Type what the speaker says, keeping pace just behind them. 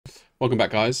Welcome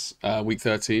back, guys. Week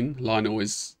 13. Lionel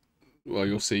is, well,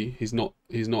 you'll see, he's not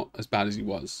as bad as he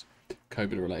was,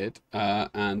 COVID related.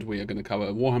 And we are going to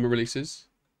cover Warhammer releases,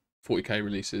 40k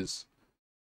releases,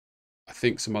 I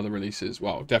think some other releases.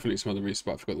 Well, definitely some other releases,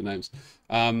 but I forgot the names.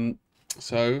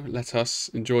 So let us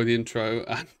enjoy the intro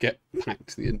and get back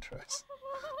to the intros.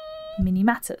 Mini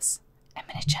Matters, a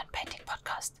miniature and painting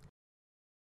podcast.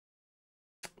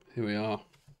 Here we are,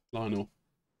 Lionel.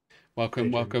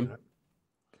 Welcome.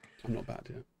 I'm not bad,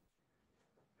 yeah.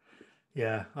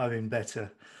 Yeah, I've been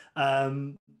better.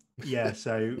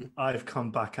 So I've come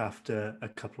back after a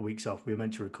couple of weeks off. We were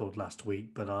meant to record last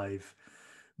week, but I've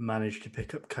managed to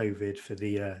pick up COVID for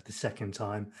the second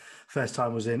time. First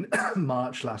time was in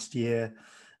March last year,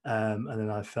 and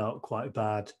then I felt quite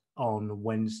bad on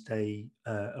Wednesday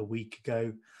a week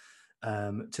ago.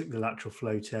 Took the lateral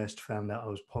flow test, found out I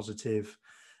was positive.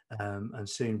 And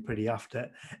soon, pretty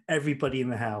after, everybody in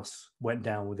the house went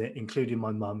down with it, including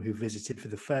my mum, who visited for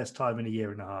the first time in a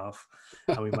year and a half,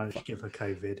 and we managed to give her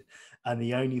COVID. And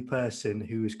the only person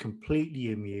who is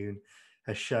completely immune,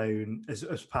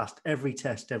 has passed every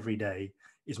test every day,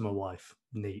 is my wife,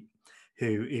 Neat,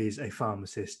 who is a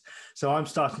pharmacist. So I'm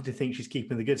starting to think she's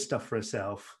keeping the good stuff for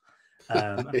herself.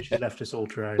 And she's left us all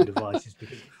to our own devices,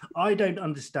 because I don't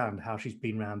understand how she's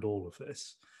been around all of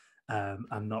this.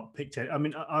 And not picked it. I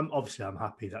mean, I'm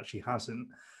happy that she hasn't,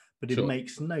 but it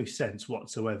makes no sense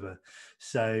whatsoever.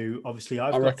 So obviously,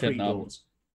 I've got three daughters.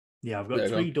 Yeah, I've got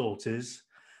three daughters.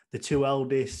 The two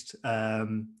eldest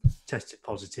tested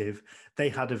positive. They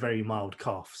had a very mild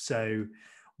cough. So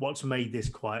what's made this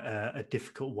quite a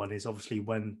difficult one is obviously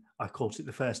when I caught it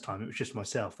the first time, it was just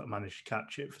myself that managed to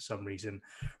catch it for some reason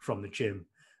from the gym.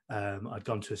 I'd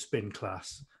gone to a spin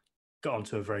class, got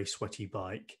onto a very sweaty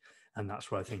bike, and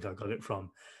that's where I think I got it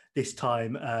from. This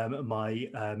time, my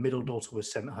middle daughter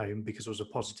was sent home because there was a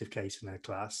positive case in her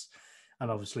class. And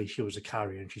obviously she was a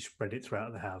carrier and she spread it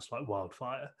throughout the house like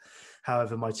wildfire.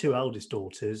 However, my two eldest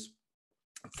daughters,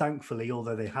 thankfully,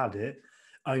 although they had it,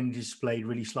 only displayed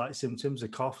really slight symptoms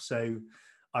of cough. So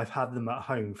I've had them at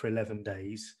home for 11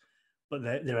 days, but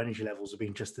their energy levels have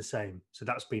been just the same. So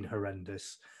that's been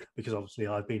horrendous, because obviously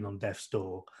I've been on death's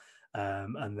door.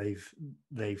 And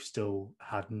they've still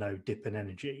had no dip in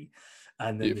energy.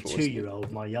 And then the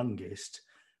 2-year-old, my youngest,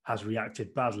 has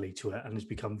reacted badly to it and has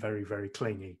become very, very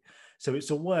clingy. So it's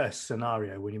a worse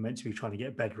scenario when you're meant to be trying to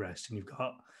get bed rest and you've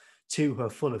got two who are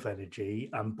full of energy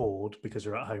and bored because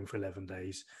they're at home for 11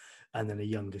 days, and then a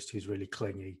youngest who's really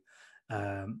clingy.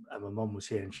 And my mum was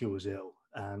here and she was ill,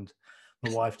 and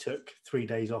my wife took 3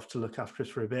 days off to look after us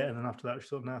for a bit, and then after that she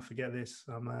thought, "No, forget this.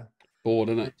 I'm bored,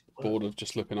 isn't it? Bored of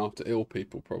just looking after ill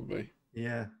people, probably."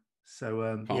 Yeah.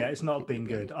 So it's not been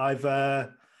good.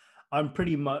 I'm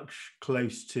pretty much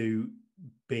close to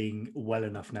being well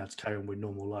enough now to carry on with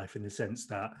normal life, in the sense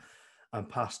that I'm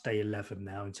past day 11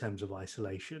 now in terms of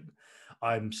isolation.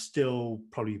 I'm still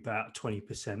probably about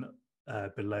 20%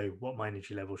 below what my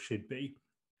energy level should be,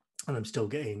 and I'm still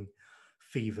getting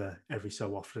fever every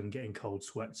so often, getting cold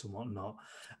sweats and whatnot,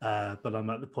 but I'm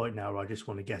at the point now where I just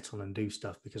want to get on and do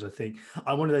stuff, because I think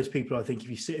I'm one of those people, I think if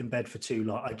you sit in bed for too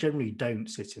long, I generally don't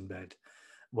sit in bed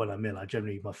when I'm ill.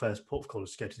 My first port of call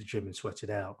is to go to the gym and sweat it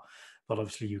out, but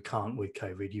obviously you can't with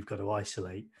COVID. You've got to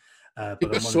isolate. But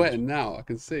you're sweating now, I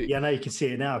can see. Yeah, no, you can see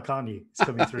it now, can't you? It's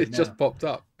coming through. It's just popped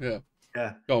up.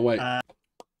 Yeah. Oh wait,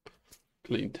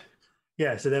 cleaned.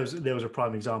 Yeah, so there was a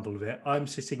prime example of it. I'm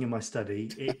sitting in my study.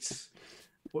 It's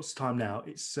what's the time now?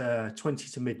 It's 20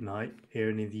 to midnight here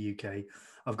in the UK.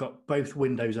 I've got both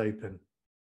windows open,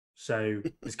 so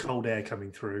there's cold air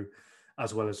coming through,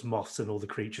 as well as moths and all the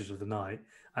creatures of the night,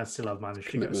 and still I've managed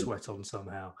to get a sweat on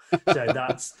somehow. So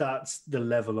that's the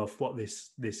level of what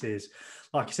this is.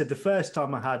 Like I said, the first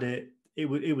time I had it,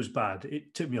 it was bad.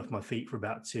 It took me off my feet for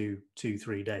about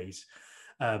 3 days,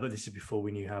 but this is before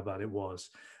we knew how bad it was.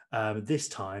 This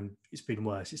time it's been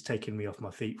worse. It's taken me off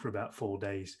my feet for about 4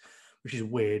 days, which is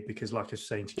weird, because like I was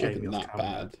saying to Jamie off camera,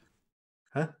 bad.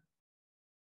 Huh?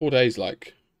 4 days,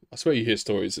 like, I swear you hear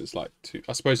stories. It's like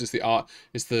I suppose it's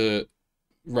the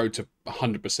road to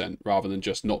 100% rather than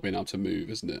just not being able to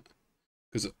move, isn't it?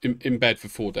 Because in bed for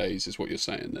 4 days is what you're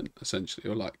saying then, essentially,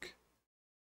 or like.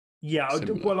 Yeah,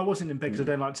 well, I wasn't in bed because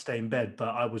I don't like to stay in bed, but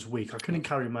I was weak. I couldn't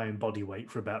carry my own body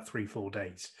weight for about 3-4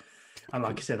 days. And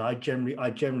like I said, I generally,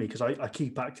 because I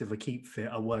keep active, I keep fit,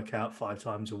 I work out 5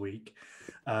 times a week.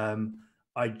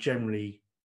 I generally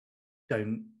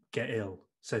don't get ill.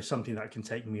 So something that can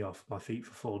take me off my feet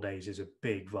for 4 days is a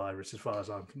big virus as far as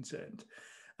I'm concerned.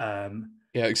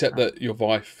 Yeah, except that your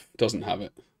wife doesn't have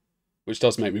it, which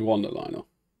does make me wonder, Lionel.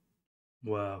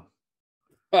 Well,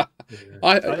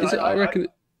 I reckon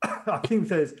I think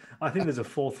there's a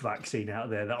fourth vaccine out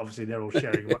there that obviously they're all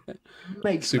sharing. It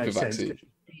makes no Super sense vaccine.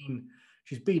 because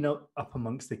she's been up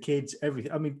amongst the kids,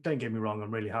 everything. I mean, don't get me wrong,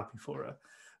 I'm really happy for her.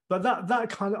 But that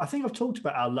kind of, I think I've talked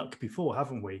about our luck before,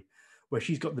 haven't we? Where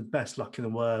she's got the best luck in the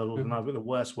world and I've got the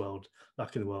worst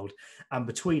luck in the world. And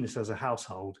between us as a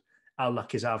household, our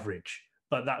luck is average.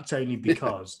 But that's only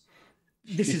because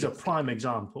this is a prime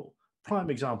example. Prime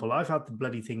example. I've had the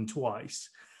bloody thing twice.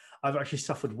 I've actually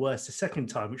suffered worse the second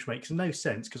time, which makes no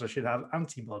sense because I should have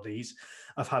antibodies.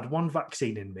 I've had one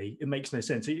vaccine in me. It makes no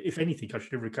sense. If anything, I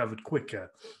should have recovered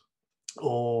quicker,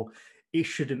 or it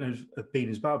shouldn't have been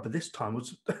as bad. But this time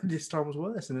was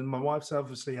worse. And then my wife's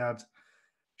obviously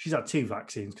she's had two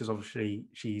vaccines because obviously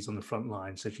she's on the front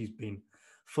line, so she's been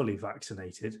fully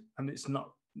vaccinated, and it's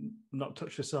not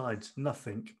touched her sides,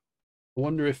 nothing. I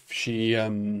wonder if she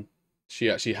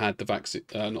actually had the vaccine,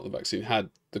 not the vaccine, had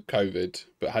the COVID,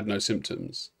 but had no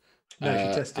symptoms. No,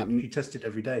 she tested. She tested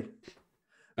every day.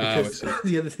 I Because see.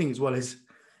 the other thing as well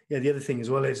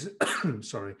is,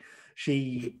 sorry,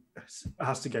 she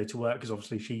has to go to work because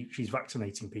obviously she's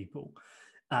vaccinating people,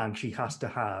 and she has to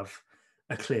have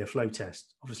a clear flow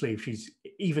test. Obviously,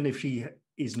 even if she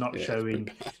is not Yeah, it's showing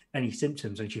pretty bad. any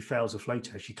symptoms and she fails a flow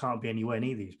test, she can't be anywhere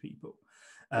near these people.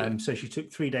 Yeah. So she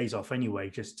took 3 days off anyway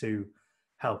just to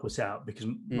help us out because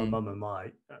my Mm. mum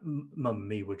and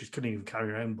me were just couldn't even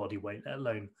carry our own body weight, let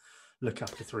alone look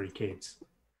after three kids.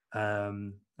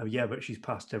 Yeah, but she's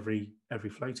passed every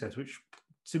flow test, which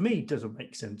to me doesn't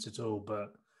make sense at all.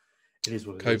 But it is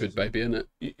what it is. COVID Isn't it? baby, isn't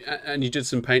it? And you did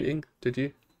some painting, did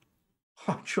you?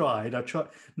 I tried.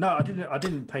 No, I didn't. I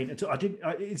didn't paint at all. I didn't.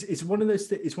 It's one of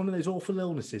those. It's one of those awful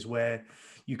illnesses where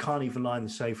you can't even lie on the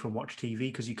sofa and watch TV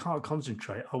because you can't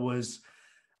concentrate. I was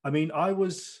having Should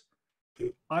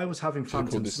have called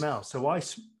phantom this. smell. So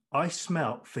I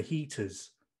smelt fajitas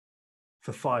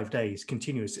for 5 days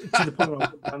continuous to the point where I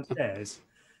went downstairs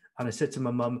and I said to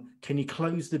my mum, "Can you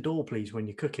close the door, please, when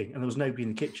you're cooking?" And there was nobody in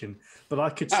the kitchen, but I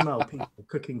could smell people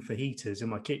cooking fajitas in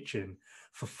my kitchen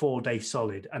for 4 days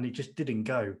solid, and it just didn't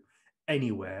go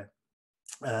anywhere.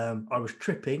 I was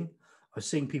tripping. I was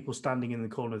seeing people standing in the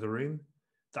corner of the room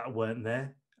that weren't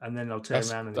there, and then I'll turn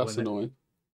around and they That's weren't annoying.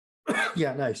 there.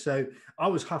 Yeah, no. So I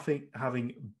was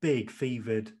having big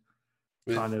fevered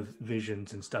Yeah, kind of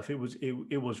visions and stuff. It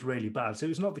was really bad. So it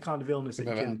was not the kind of illness I've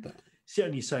that you ever had can that. sit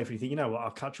on your sofa and you think, you know what,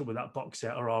 I'll catch up with that box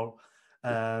set, or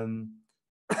um,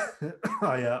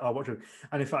 I'll watch it.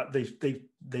 And in fact,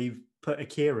 they've put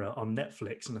Akira on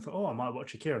Netflix, and I thought, oh, I might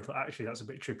watch Akira. I thought, actually, that's a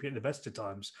bit trippy at the best of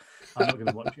times. I'm not going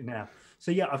to watch it now.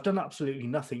 So yeah, I've done absolutely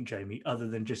nothing, Jamie, other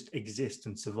than just exist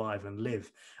and survive and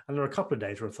live. And there are a couple of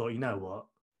days where I thought, you know what,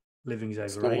 living is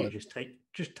It's not overrated. worth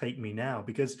Just take me now.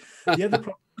 Because it.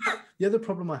 the other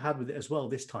problem I had with it as well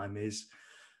this time is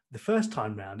the first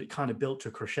time round, it kind of built to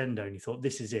a crescendo, and you thought,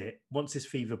 this is it. Once this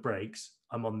fever breaks,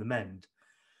 I'm on the mend.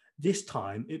 This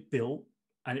time it built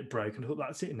and it broke, and I thought,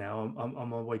 that's it now. I'm on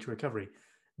my way to recovery.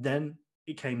 Then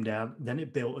it came down, then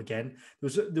it built again.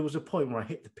 There was a point where I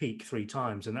hit the peak 3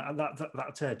 times, and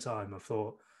that third time I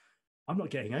thought, I'm not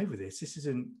getting over this. This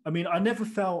isn't. I mean, I never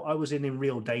felt I was in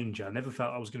real danger. I never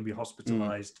felt I was going to be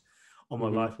hospitalized or my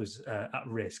life was at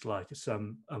risk, like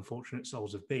some unfortunate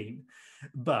souls have been.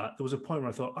 But there was a point where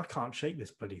I thought, I can't shake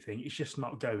this bloody thing. It's just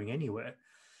not going anywhere.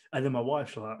 And then my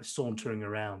wife's like sauntering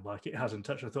around like it hasn't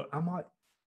touched. I thought, am I,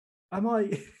 am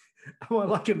I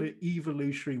like an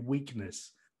evolutionary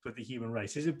weakness for the human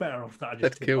race? Is it better off that I just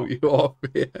Let's tip kill off? you off.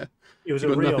 Yeah. It was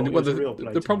You've a got real, nothing. it Well, was a real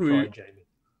blow to my problem. pride,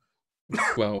 Jamie.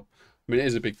 Well, I mean, it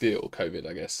is a big deal, COVID,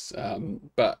 I guess.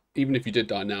 But even if you did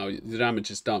die now, the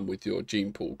damage is done with your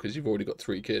gene pool because you've already got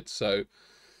 3 kids. So,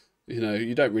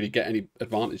 you don't really get any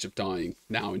advantage of dying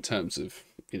now in terms of,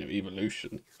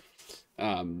 evolution.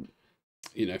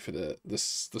 For the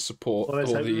support Well,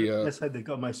 let's or hope, the let's hope they've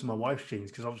got most of my wife's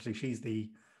genes because obviously she's the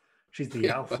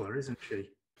yeah, alpha, isn't she?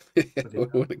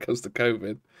 when it comes to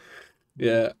COVID.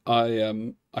 Yeah,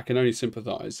 I can only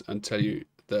sympathise and tell you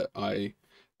that I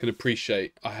can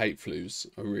appreciate. I hate flus.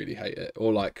 I really hate it.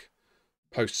 Or like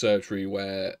post surgery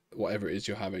where whatever it is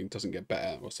you're having doesn't get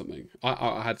better or something.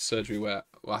 I had surgery where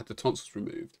I had the tonsils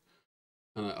removed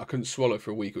and I couldn't swallow for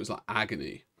a week. It was like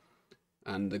agony.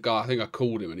 And the guy, I think I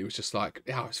called him and he was just like,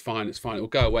 "Yeah, it's fine. It'll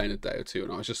go away in a day or two."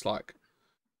 And I was just like,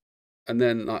 and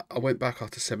then I went back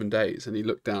after 7 days, and he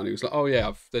looked down. He was like, "Oh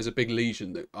yeah, there's a big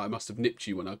lesion that I must have nipped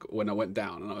you when I went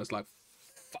down." And I was like,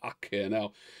 "Fuck yeah!"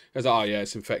 Now he was like, "Oh yeah,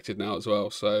 it's infected now as well.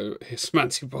 So here's some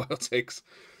antibiotics."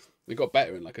 It got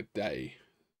better in like a day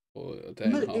or a day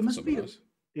and a half It or must be something.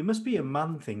 it must be a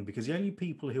man thing because the only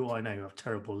people who I know who have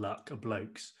terrible luck are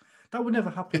blokes. That would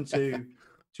never happen to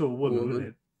a A woman, would woman.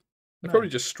 it? They're No. probably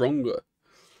just stronger.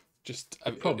 Just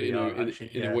Probably you know, are, actually,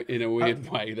 in yeah. in a weird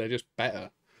way, they're just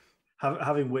better.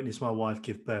 Having witnessed my wife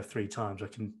give birth 3 times, I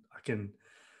can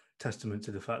testament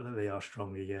to the fact that they are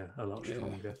stronger. Yeah, a lot Yeah.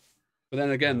 stronger. But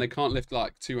then again, they Um, can't lift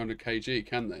like 200 kg,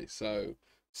 can they? So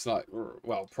it's like,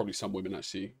 well, probably some women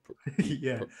actually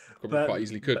yeah, probably but quite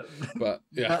easily could. but But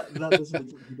yeah, that doesn't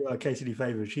exactly do our case any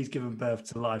favors. She's given birth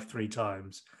to life 3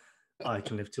 times. I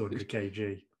can lift 200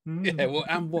 kg. yeah. Well,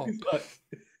 and what? It's like,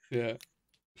 Yeah,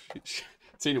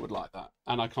 Tina would like that,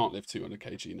 and I can't lift 200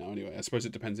 kg now anyway. I suppose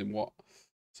it depends in what.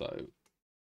 So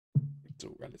it's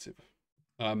all relative.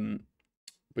 Um,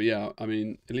 but yeah, I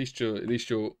mean, at least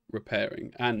you're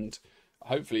repairing, and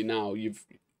hopefully now you've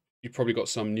probably got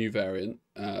some new variant,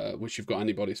 which you've got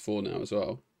antibodies for now as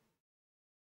well.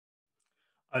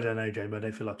 I don't know, Jamie. I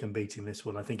don't feel like I'm beating this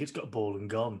one. I think it's got ball and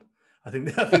gone. I think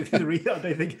the reason I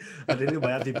don't think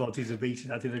my antibodies are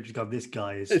beaten. I think they've just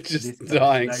gone. It's This just guy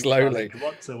dying no slowly. challenge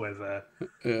whatsoever.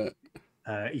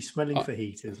 Yeah, He's smelling I, for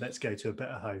heaters. Let's go to a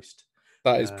better host.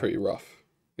 that is Uh, pretty rough.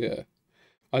 Yeah,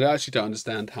 I actually don't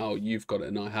understand how you've got it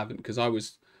and I haven't, because I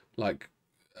was like,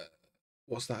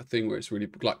 what's that thing where it's really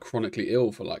like chronically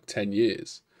ill for like 10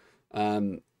 years,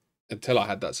 um, until I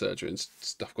had that surgery and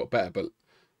stuff got better.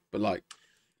 But like,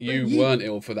 but you you, weren't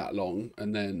ill for that long,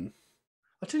 and then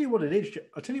I'll tell you what it is.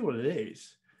 I'll tell you what it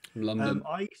is. from London,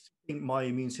 I used to think my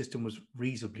immune system was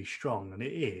reasonably strong, and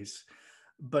it is.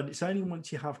 But it's only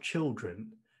once you have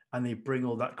children and they bring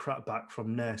all that crap back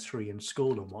from nursery and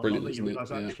school and whatnot brilliant, that you isn't it? realise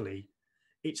Yeah, actually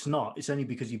it's not. It's only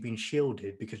because you've been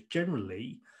shielded. Because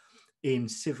generally, in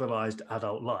civilized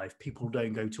adult life, people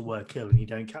don't go to work ill and you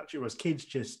don't catch it. Whereas kids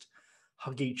just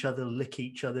hug each other, lick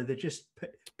each other. They're just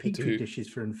they petri do. dishes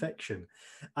for infection.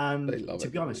 They And love to it,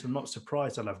 be don't they? honest, I'm not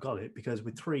surprised that I've got it because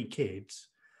with 3 kids,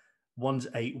 one's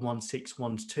 8, one's 6,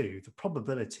 one's 2, the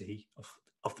probability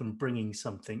of them bringing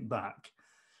something back.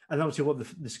 And obviously, what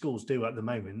the schools do at the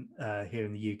moment here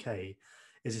in the UK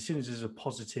is as soon as there's a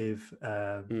positive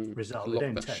Just result, they lock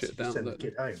don't that test, shit you just down, send the don't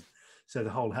kid home. So the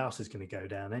whole house is going to go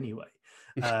down anyway.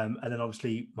 they? And then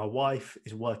obviously, my wife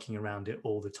is working around it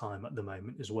all the time at the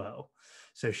moment as well.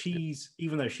 So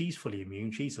even though she's fully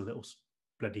immune, she's a little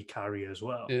bloody carrier as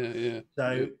well. Yeah, yeah, yeah.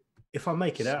 So if I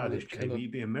make it out of this, Silent Jamie, killer.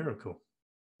 it'd be a miracle.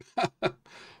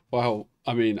 Well,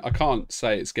 I mean, I can't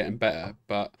say it's getting better,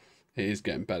 but it is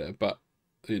getting better. But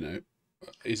you know,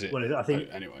 is it? Well, I think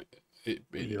Anyway, it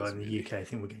you are is in the really. UK. I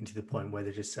think we're getting to the point where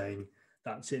they're just saying,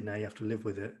 that's it now, you have to live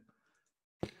with it.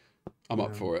 I'm up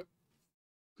Um, for it.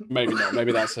 Maybe not.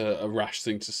 Maybe that's a rash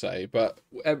thing to say, but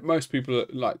most people,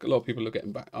 like a lot of people, are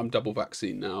getting back. I'm double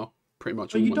vaccine now. Pretty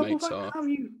much are all you my double mates vac? are.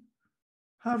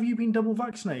 How have you been double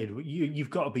vaccinated? You've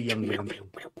got to be younger than me.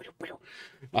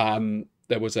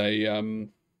 There was a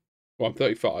well, I'm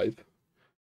 35,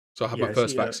 so I had my Yeah, so first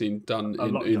you're vaccine done a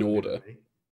lot in younger than order. me.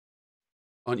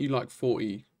 Aren't you like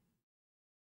 42?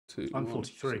 I'm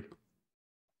 43.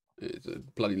 It's a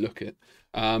bloody look it.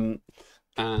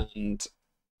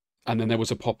 And then there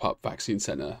was a pop-up vaccine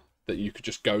centre that you could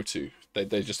just go to.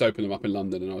 They just opened them up in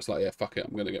London, and I was like, yeah, fuck it,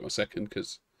 I'm gonna get my second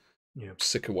because Yeah. I'm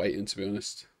sick of waiting, to be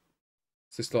honest.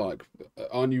 It's just like,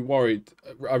 aren't you worried?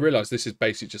 I realise this is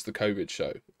basically just the COVID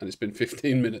show, and it's been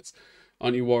 15 minutes.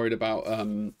 Aren't you worried about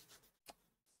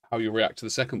how you'll react to the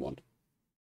second one?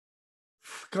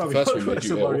 Can't The be first much one made worse you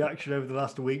than my ill. reaction over the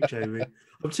last week, Jamie.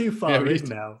 I'm too Yeah, far in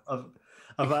now.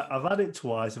 I've had it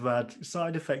twice. I've had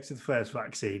side effects of the first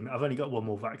vaccine. I've only got one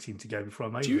more vaccine to go before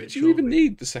I'm over it. do you even Shortly.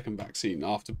 need the second vaccine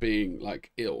after being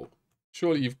like ill?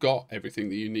 Surely you've got everything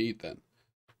that you need then.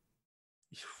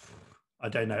 I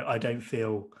don't know. I don't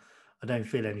feel any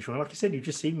stronger. Like I said, you've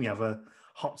just seen me have a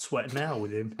hot sweat now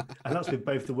with him, and that's with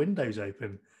both the windows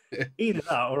open. Either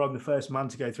that, or I'm the first man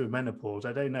to go through menopause.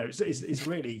 I don't know. It's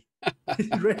really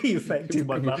it's really affecting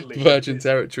my manlyhood. Virgin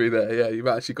territory there. Yeah, you've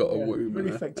actually got a Yeah, womb. it's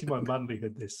really affecting my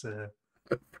manlyhood. This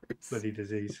bloody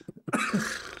disease.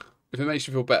 If it makes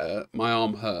you feel better, my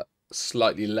arm hurt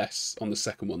slightly less on the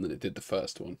second one than it did the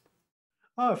first one.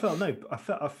 Oh, I felt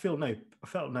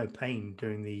no pain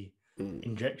during the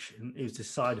injection. It was the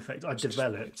side effect. I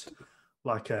developed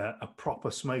like a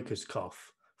proper smoker's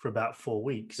cough for about 4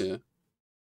 weeks. Yeah,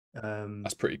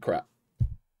 that's pretty crap.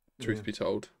 Truth be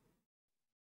told,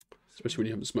 especially when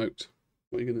you haven't smoked.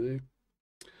 What are you gonna do?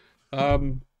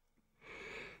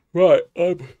 Right.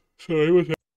 Sorry. What's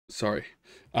that? Sorry.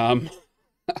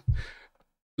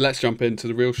 Let's jump into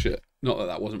the real shit. Not that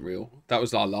that wasn't real. That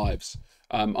was our lives.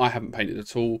 I haven't painted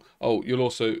at all. Oh, you'll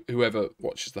also, whoever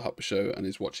watches the Hupper Show and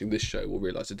is watching this show will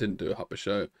realise I didn't do a Hupper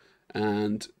Show.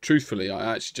 And truthfully,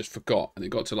 I actually just forgot. And it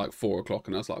got to like 4 o'clock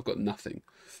and I was like, I've got nothing.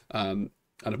 And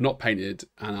I've not painted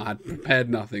and I had prepared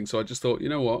nothing. So I just thought, you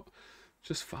know what?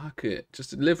 Just fuck it.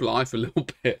 Just live life a little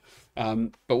bit.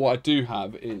 But what I do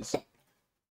have is a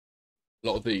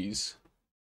lot of these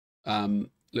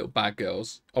little bag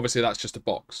girls. Obviously, that's just a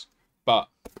box. But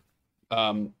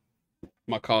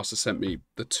my caster sent me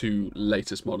the 2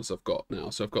 latest models I've got now.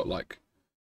 So I've got like,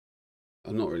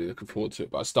 I'm not really looking forward to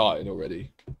it, but I started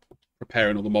already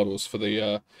preparing all the models for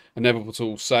the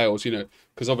inevitable sales, you know,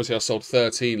 because obviously I sold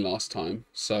 13 last time.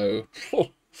 So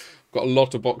got a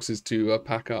lot of boxes to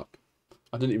pack up.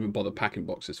 I didn't even bother packing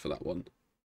boxes for that one,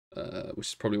 which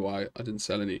is probably why I didn't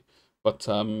sell any. But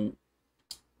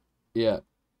yeah,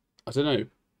 I don't know.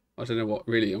 I don't know what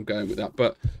really I'm going with that.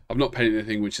 But I've not painted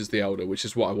anything which is the Elder, which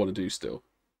is what I want to do still.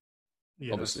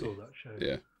 Yeah, Obviously. I saw that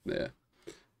show.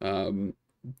 Yeah.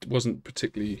 Wasn't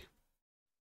particularly.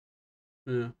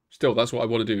 Yeah. Still, that's what I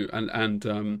want to do.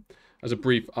 And as a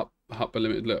brief upper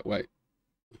limited look. Wait.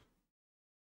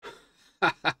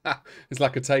 It's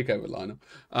like a takeover, Lionel.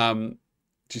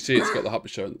 Do you see it's got the Hupper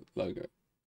Show logo?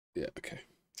 Yeah, okay.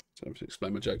 So I have to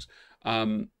explain my jokes.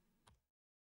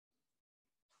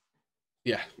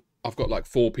 Yeah, I've got like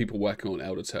 4 people working on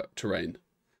Elder Terrain.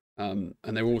 And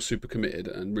they're all super committed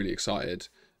and really excited.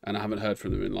 And I haven't heard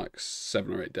from them in like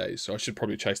 7 or 8 days. So I should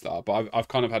probably chase that up. But I've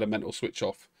kind of had a mental switch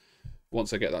off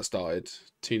once I get that started.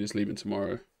 Tina's leaving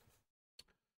tomorrow.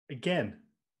 Again?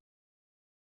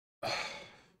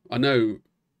 I know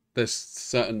there's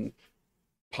certain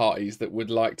parties that would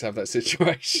like to have that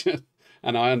situation,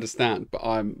 and I understand, but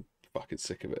I'm fucking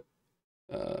sick of it.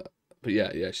 But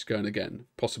yeah, she's going again,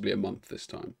 possibly a month this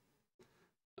time.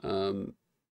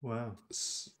 Wow.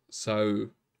 So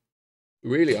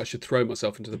really, I should throw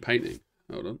myself into the painting.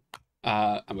 Hold on,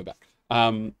 and we're back.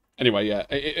 Anyway, yeah,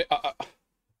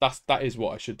 that is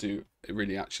what I should do. It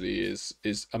really actually is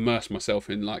immerse myself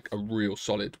in like a real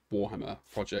solid Warhammer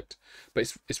project.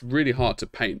 But it's really hard to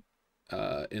paint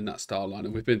in that style line,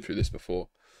 and we've been through this before.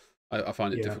 I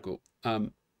find it difficult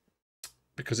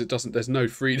because it doesn't. There's no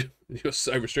freedom. You're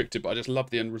so restricted. But I just love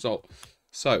the end result.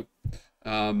 So,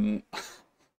 hold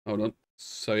on.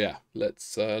 So yeah,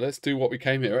 let's do what we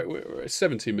came here. Right? We're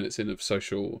 17 minutes in of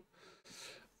social.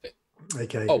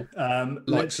 Okay.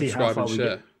 Like, subscribe, and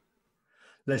share.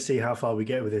 Let's see how far we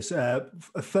get with this.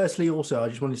 Firstly, also, I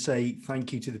just want to say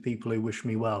thank you to the people who wish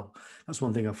me well. That's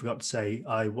one thing I forgot to say.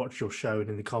 I watched your show, and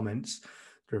in the comments,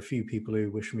 there are a few people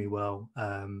who wish me well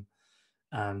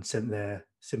and sent their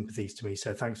sympathies to me.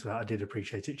 So thanks for that. I did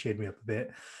appreciate it. Cheered me up a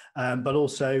bit. But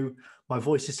also, my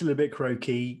voice is still a bit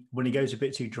croaky. When it goes a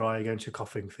bit too dry, I go into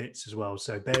coughing fits as well.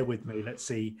 So bear with me. Let's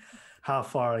see how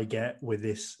far I get with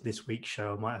this week's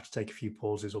show. I might have to take a few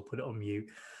pauses or put it on mute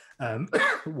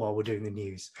while we're doing the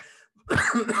news,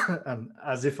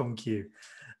 as if on cue.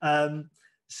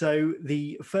 So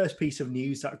the first piece of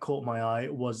news that caught my eye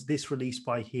was this release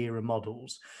by Hera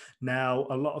Models. Now,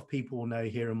 a lot of people will know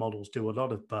Hera Models do a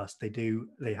lot of busts.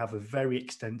 They have a very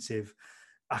extensive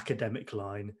academic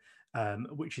line,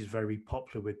 which is very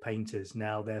popular with painters.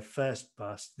 Now, their first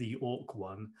bust, the Orc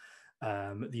one,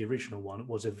 the original one,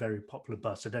 was a very popular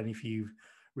bust. I don't know if you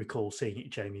recall seeing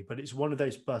it, Jamie, but it's one of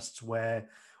those busts where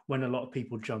when a lot of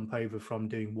people jump over from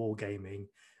doing wargaming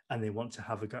and they want to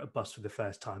have a bust for the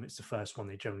first time, it's the first one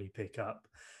they generally pick up.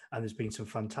 And there's been some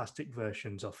fantastic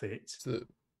versions of it. It's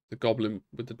the goblin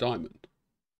with the diamond.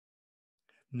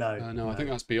 No, I think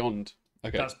that's beyond.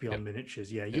 Okay, that's beyond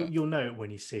miniatures. Yeah, you'll know it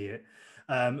when you see it.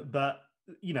 But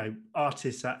you know,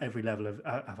 artists at every level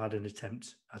have had an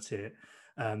attempt at it.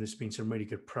 There's been some really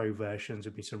good pro versions.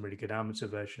 There've been some really good amateur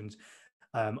versions.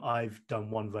 I've done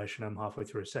one version. I'm halfway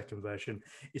through a second version.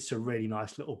 It's a really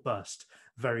nice little bust,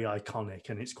 very iconic,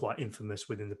 and it's quite infamous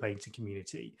within the painting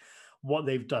community. What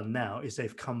they've done now is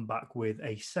they've come back with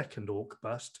a second Orc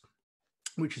bust,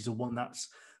 which is the one that's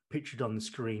pictured on the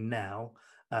screen now,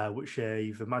 which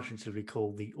you've imaginatively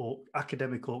called the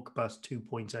Academic Orc Bust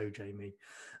 2.0, Jamie.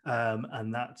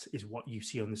 And that is what you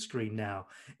see on the screen now.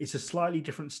 It's a slightly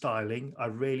different styling. I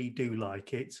really do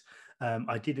like it.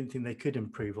 I didn't think they could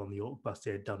improve on the Orc bust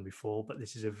they had done before, but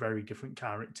this is a very different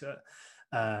character.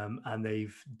 And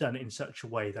they've done it in such a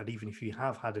way that even if you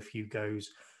have had a few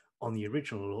goes on the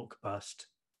original Orc bust,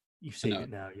 you've seen it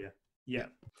now, yeah.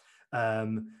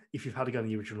 If you've had a go on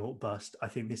the original Orc bust, I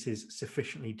think this is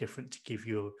sufficiently different to give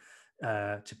you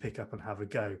to pick up and have a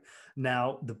go.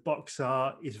 Now, the box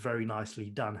art is very nicely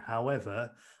done.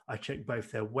 However, I checked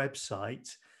both their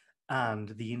website and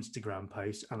the Instagram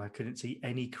post, and I couldn't see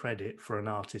any credit for an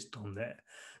artist on there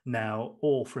now,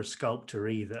 or for a sculptor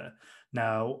either.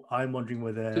 Now, I'm wondering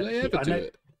whether do they ever do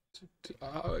it?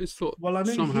 I always thought. Well, I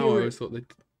know somehow I always thought they.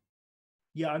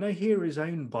 Yeah, I know Hera is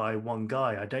owned by one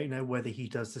guy. I don't know whether he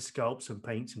does the sculpts and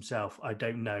paints himself. I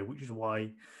don't know, which is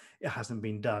why it hasn't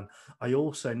been done. I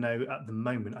also know at the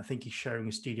moment, I think he's sharing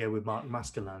a studio with Mark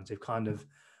Maskelans. They've kind of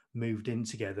moved in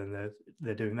together, and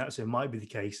they're doing that. So it might be the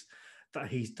case that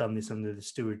he's done this under the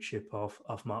stewardship of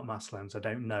Mark Maskelans. I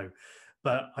don't know.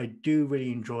 But I do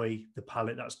really enjoy the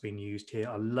palette that's been used here.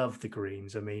 I love the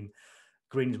greens. I mean,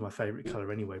 green is my favorite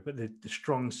color anyway, but the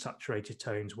strong saturated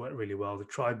tones work really well. The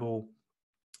tribal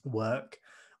work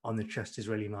on the chest is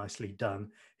really nicely done.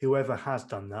 Whoever has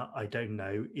done that, I don't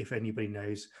know. If anybody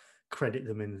knows, credit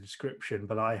them in the description.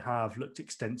 But I have looked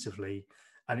extensively,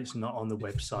 and it's not on the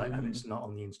website, and it's not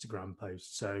on the Instagram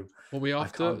post. So what we I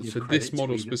after? can't give So credit this to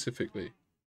model either. specifically,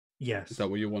 Yes. is that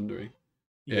what you're wondering?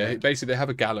 Yeah. Basically they have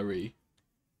a gallery,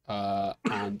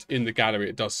 and in the gallery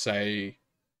it does say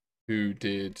who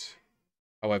did.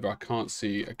 However, I can't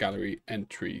see a gallery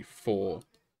entry for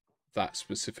that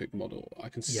specific model. I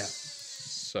can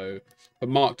so, but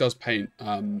Mark does paint.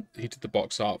 He did the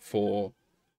box art for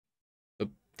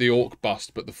the Orc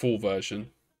bust, but the full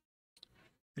version.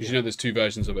 Because you know there's two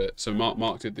versions of it. So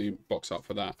Mark did the box art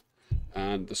for that,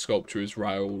 and the sculpture is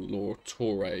Raoul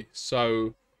Torre.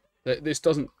 So this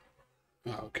doesn't.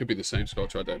 Oh, it could be the same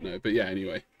sculpture. I don't know. But yeah,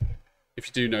 anyway, if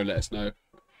you do know, let us know.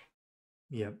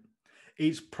 Yeah.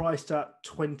 It's priced at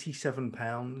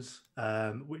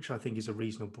 £27, which I think is a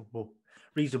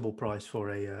reasonable price for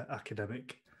a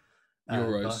academic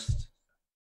Euros. bust.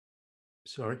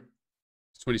 Sorry,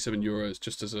 it's €27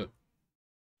 just as a.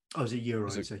 Oh, is it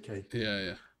euros? Okay.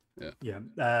 Yeah.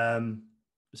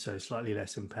 So slightly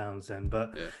less in pounds then,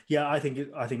 but yeah, I think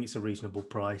it's a reasonable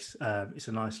price. It's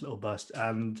a nice little bust,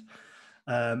 and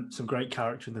some great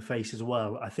character in the face as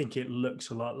well. I think it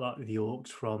looks a lot like the orcs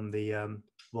from the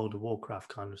World of Warcraft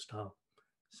kind of style.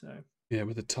 So yeah,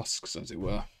 with the tusks, as it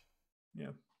were.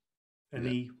 Yeah.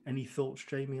 Any thoughts,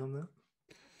 Jamie, on that?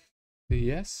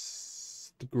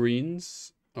 Yes, the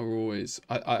greens are always.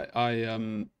 I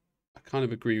kind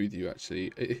of agree with you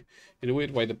actually. In a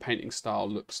weird way, the painting style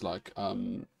looks like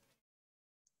oh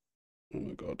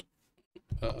my god,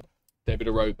 David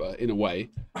Aroba in a way.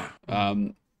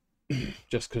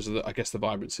 Just because of I guess the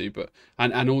vibrancy, but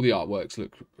and all the artworks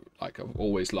look like I've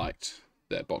always liked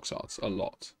their box arts a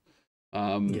lot.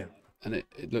 And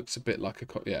it looks a bit like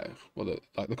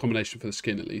like the combination for the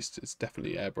skin at least. It's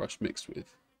definitely airbrush mixed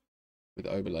with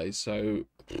overlays. So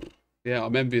yeah,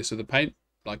 I'm envious of the paint.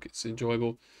 Like it's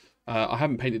enjoyable. I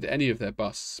haven't painted any of their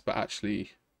busts, but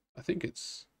actually, I think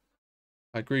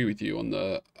I agree with you on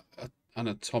the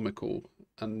anatomical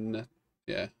and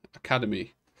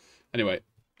academy. Anyway,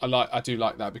 I do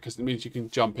like that because it means you can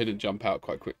jump in and jump out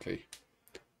quite quickly.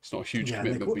 It's not a huge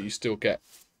commitment, but you still get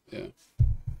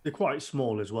They're quite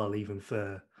small as well, even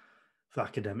for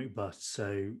academic busts.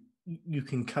 So you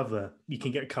can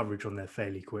get coverage on there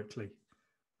fairly quickly.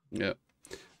 Yeah.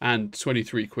 And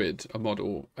 £23 a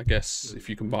model, I guess, if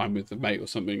you combine with the mate or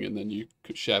something, and then you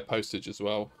could share postage as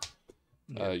well.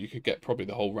 You could get probably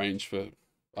the whole range for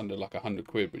under like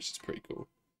 £100, which is pretty cool.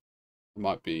 It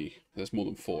might be there's more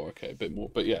than 4, okay, a bit more,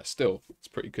 but yeah, still it's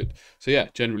pretty good. So yeah,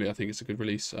 generally I think it's a good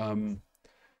release.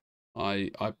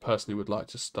 I personally would like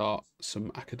to start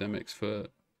some academics for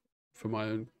my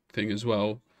own thing as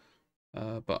well,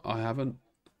 but I haven't.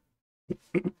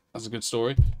 That's a good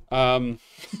story. But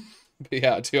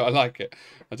yeah, I like it.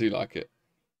 I do like it,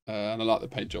 and I like the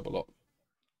paint job a lot.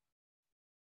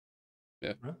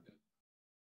 Yeah.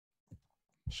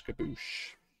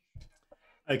 Skaboosh.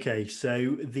 Okay,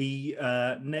 so the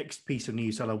next piece of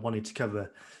news that I wanted to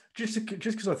cover, just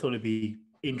because I thought it'd be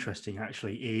interesting,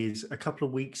 actually, is a couple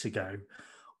of weeks ago,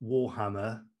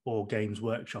 Warhammer or Games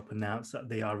Workshop announced that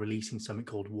they are releasing something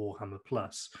called Warhammer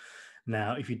Plus.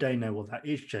 Now, if you don't know what that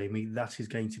is, Jamie, that is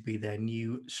going to be their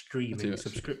new streaming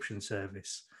subscription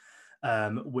service,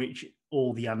 which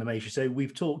all the animation. So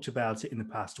we've talked about it in the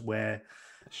past where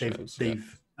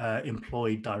they've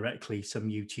employed directly some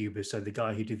YouTubers. So the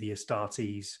guy who did the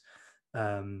Astartes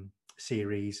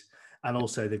series, and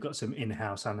also they've got some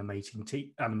in-house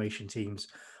animation teams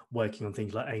working on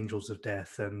things like Angels of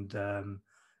Death and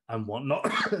whatnot,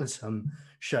 some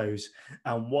shows.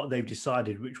 And what they've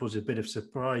decided, which was a bit of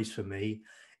surprise for me,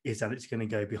 is that it's going to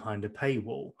go behind a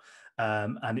paywall.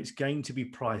 And it's going to be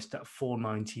priced at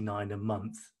 $4.99 a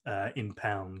month in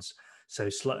pounds. So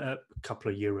a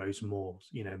couple of euros more,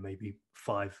 maybe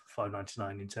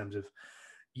 $5.99 in terms of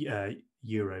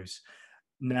euros.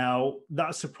 Now,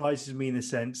 that surprises me in the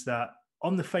sense that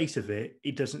on the face of it,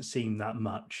 it doesn't seem that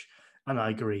much. And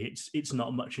I agree, it's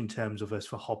not much in terms of us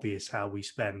for hobbyists, how we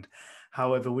spend.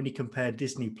 However, when you compare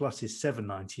Disney Plus is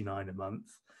 $7.99 a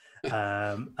month,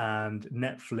 and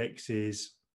Netflix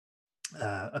is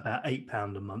about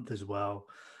 £8 a month as well,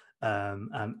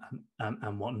 and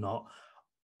whatnot.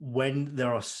 when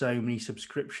there are so many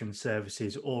subscription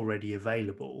services already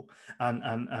available,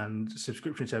 and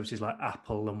subscription services like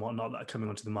Apple and whatnot that are coming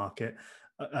onto the market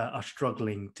are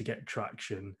struggling to get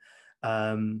traction.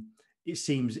 It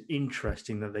seems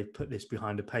interesting that they put this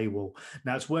behind a paywall.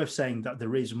 Now, it's worth saying that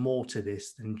there is more to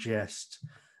this than just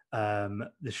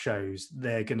the shows.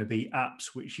 There are going to be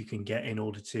apps which you can get in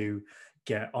order to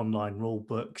get online rule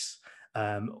books.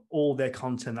 All their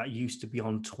content that used to be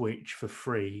on Twitch for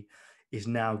free is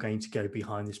now going to go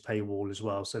behind this paywall as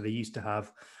well. So they used to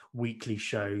have weekly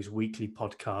shows, weekly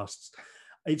podcasts.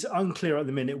 It's unclear at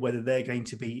the minute whether they're going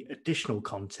to be additional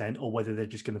content or whether they're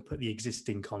just going to put the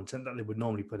existing content that they would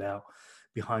normally put out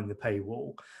behind the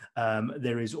paywall.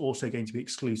 There is also going to be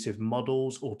exclusive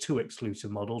models, or 2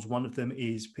 exclusive models. One of them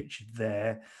is pictured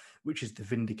there, which is the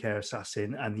Vindicare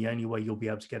Assassin. And the only way you'll be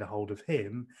able to get a hold of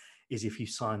him is if you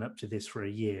sign up to this for a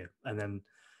year. And then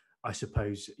I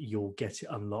suppose you'll get it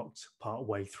unlocked part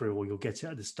way through, or you'll get it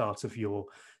at the start of your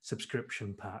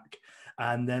subscription pack.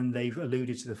 And then they've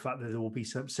alluded to the fact that there will be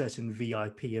some certain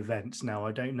VIP events. Now,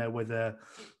 I don't know whether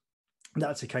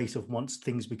that's a case of once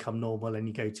things become normal and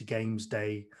you go to Games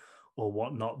Day or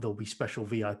whatnot, there'll be special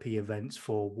VIP events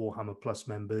for Warhammer Plus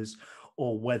members,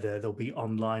 or whether there'll be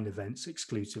online events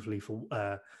exclusively for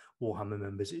Warhammer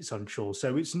members. It's unsure.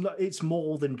 So it's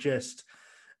more than just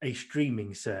a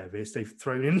streaming service. They've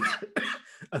thrown in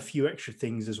a few extra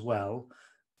things as well.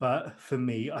 But for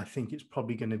me, I think it's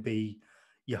probably going to be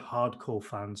your hardcore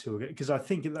fans who are, because I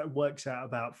think that works out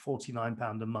about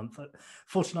 £49 a month,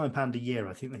 £49 a year.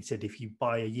 I think they said if you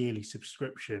buy a yearly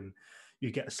subscription,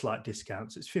 you get a slight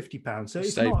discount. So it's £50. So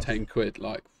it's save not £10,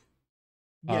 like.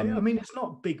 yeah, I mean, it's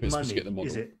not big money,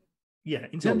 is it? Yeah,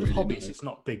 in terms of hobbies, it's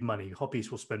not big money.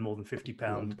 Hobbyists will spend more than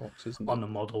 £50 on a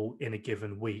model in a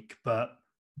given week. But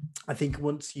I think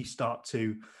once you start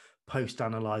to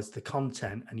post-analyze the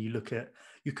content and you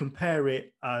compare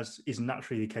it, as is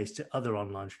naturally the case, to other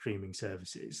online streaming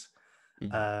services,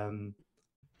 I'm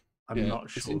not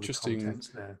sure it's interesting the content's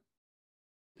there.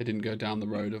 They didn't go down the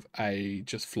road of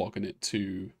just flogging it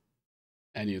to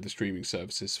any of the streaming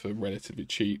services for relatively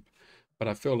cheap. But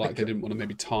I feel like they didn't want to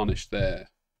maybe tarnish their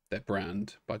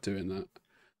brand by doing that.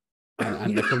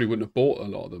 And they probably wouldn't have bought a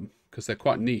lot of them because they're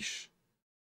quite niche.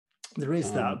 There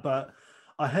is that, but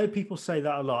I heard people say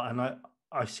that a lot, and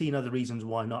I've seen other reasons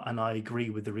why not, and I agree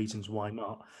with the reasons why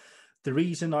not. The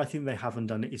reason I think they haven't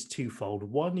done it is twofold.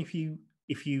 One, if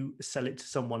you sell it to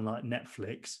someone like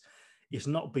Netflix, it's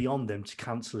not beyond them to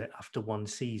cancel it after one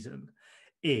season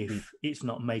if it's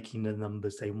not making the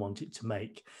numbers they want it to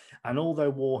make. And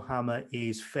although Warhammer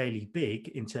is fairly big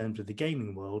in terms of the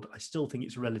gaming world, I still think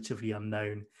it's relatively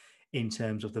unknown in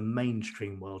terms of the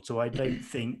mainstream world. So I don't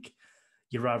think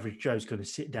your average Joe's going to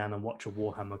sit down and watch a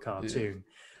Warhammer cartoon.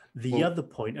 Yeah. The other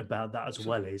point about that as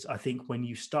well is I think when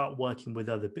you start working with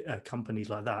other companies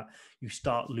like that, you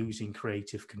start losing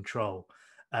creative control.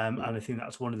 And I think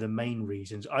that's one of the main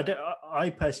reasons. I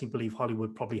personally believe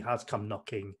Hollywood probably has come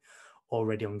knocking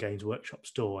already on Games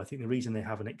Workshop's door. I think the reason they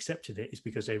haven't accepted it is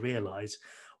because they realize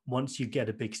once you get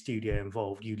a big studio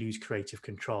involved, you lose creative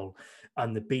control,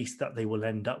 and the beast that they will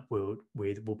end up with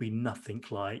will be nothing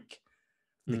like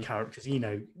the characters. You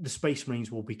know, the Space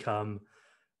Marines will become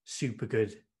super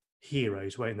good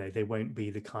heroes, won't they? They won't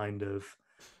be the kind of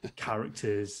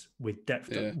characters with depth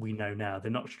that we know now. They're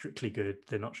not strictly good,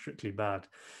 they're not strictly bad.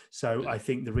 So I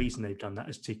think the reason they've done that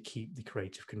is to keep the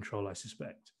creative control, I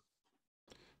suspect.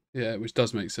 Yeah, which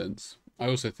does make sense. I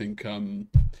also think I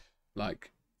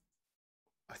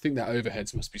think that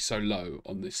overheads must be so low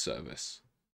on this service.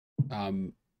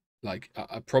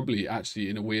 Probably actually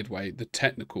in a weird way, the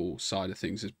technical side of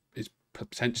things is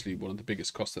potentially one of the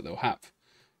biggest costs that they'll have.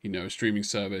 You know, a streaming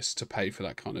service to pay for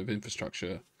that kind of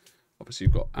infrastructure. Obviously,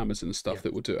 you've got Amazon and stuff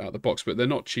that will do it out of the box, but they're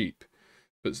not cheap.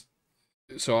 But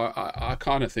so I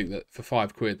kind of think that for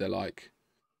 £5, they're like,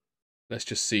 let's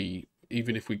just see,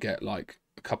 even if we get like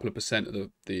a couple of % of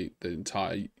the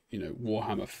entire, you know,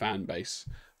 Warhammer fan base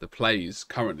that plays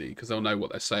currently, because they'll know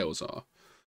what their sales are.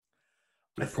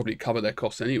 They'll probably cover their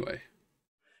costs anyway.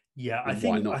 Yeah, I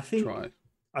think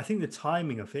the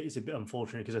timing of it is a bit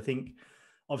unfortunate, because I think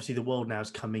obviously the world now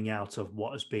is coming out of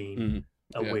what has been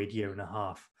a weird year and a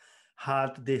half.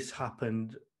 Had this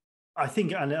happened, I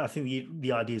think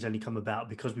the idea has only come about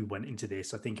because we went into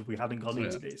this. I think if we hadn't gone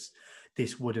into this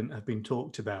wouldn't have been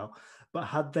talked about. But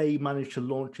had they managed to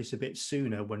launch this a bit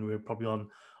sooner, when we were probably on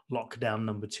lockdown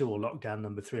number 2 or lockdown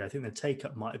number 3, I think the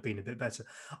take-up might have been a bit better.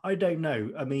 I don't know.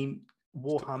 I mean,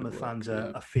 Warhammer fans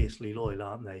are fiercely loyal,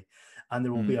 aren't they? And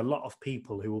there will be a lot of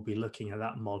people who will be looking at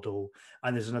that model.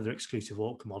 And there's another exclusive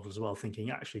Orc model as well,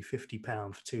 thinking actually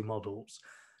 £50 for 2 models.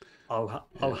 I'll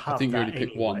I have think you only that pick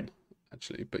anyway. one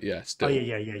actually, but yeah, Oh still.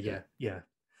 yeah.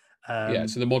 Yeah,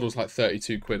 so the model's like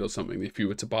 32 quid or something if you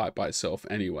were to buy it by itself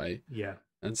anyway. Yeah.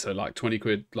 And so like 20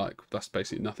 quid, like that's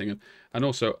basically nothing. And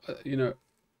also,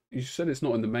 you said it's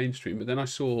not in the mainstream, but then I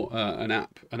saw an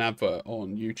advert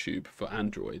on YouTube for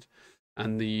Android,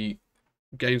 and the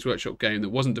Games Workshop game that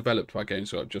wasn't developed by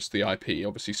Games Workshop, just the IP,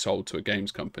 obviously sold to a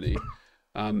games company.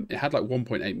 It had like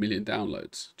 1.8 million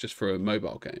downloads just for a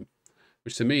mobile game,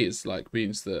 which to me is like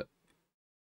means that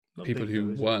Not people big though, who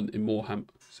is it? weren't in Warhammer,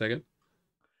 say again?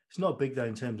 It's not big though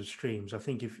in terms of streams. I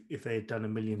think if they had done a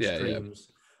million Yeah, streams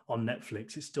on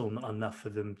Netflix, it's still not enough for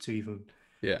them to even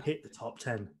yeah. hit the top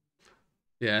 10.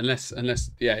 Yeah, unless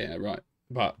yeah, right.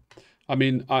 But I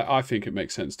mean, I think it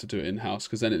makes sense to do it in house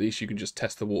because then at least you can just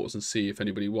test the waters and see if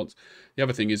anybody wants. The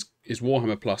other thing is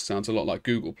Warhammer Plus sounds a lot like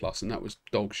Google Plus, and that was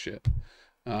dog shit.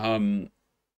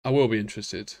 I will be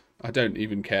interested. I don't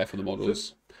even care for the For,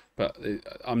 models, but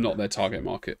I'm not their target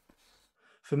market.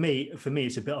 for me,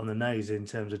 it's a bit on the nose in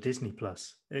terms of Disney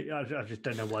Plus. I just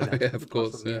don't know why they had to Yeah, put the of plus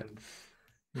on course, the yeah. end.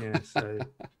 Yeah, so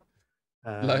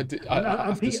Like, I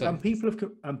have to say, people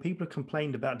have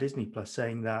complained about Disney Plus,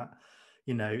 saying that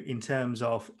in terms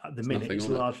of at the there's minute, nothing it's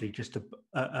on it. largely just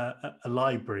a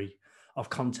library of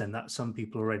content that some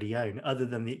people already own, other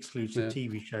than the exclusive Yeah.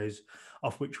 TV shows,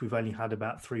 of which we've only had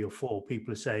about 3 or 4.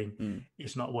 People are saying Mm.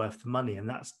 it's not worth the money, and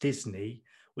that's Disney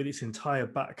with its entire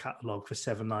back catalogue for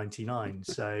 $7.99.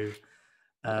 So.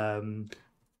 Yeah. Um,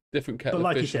 Different but kettle of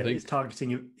like you fish, I said, it's think.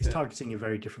 targeting it's Yeah. targeting a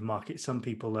very different market. Some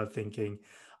people are thinking,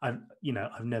 I've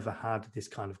never had this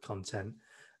kind of content.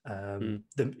 Mm.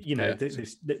 Yeah.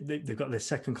 They've got their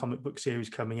second comic book series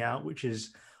coming out, which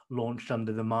is launched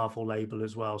under the Marvel label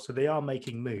as well. So they are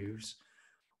making moves.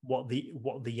 What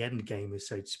the end game is,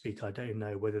 so to speak, I don't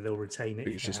know whether they'll retain I it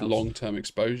think it's in just house. long-term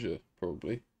exposure,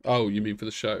 probably. Oh, you mean for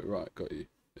the show, right? Got you.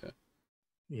 Yeah.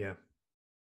 Yeah,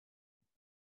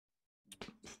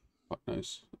 Fuck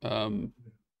knows.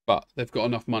 But they've got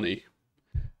enough money.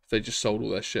 If they just sold all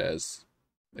their shares,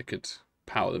 they could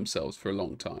power themselves for a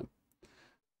long time.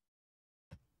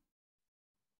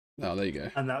 Oh, there you go.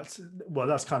 and that's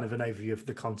kind of an overview of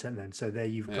the content then. So there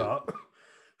you've Yeah. got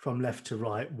from left to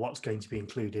right what's going to be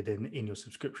included in your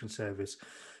subscription service.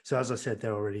 So as I said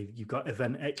there already, you've got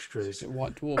event extras. You get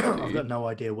White Dwarf, do I've got you? no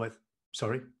idea what.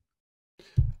 Sorry.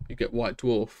 You get White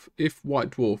Dwarf. If White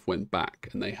Dwarf went back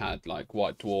and they had like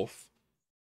White Dwarf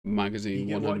You magazine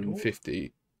get White Dwarf.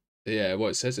 150. Yeah, well,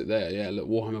 it says it there. Yeah, look,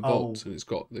 Warhammer Oh, Vault, and it's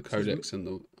got the it says, Codex and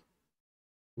the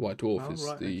White Dwarf oh is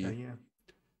right, the okay,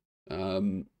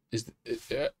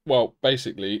 yeah. well,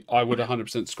 basically, I would 100%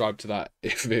 subscribe to that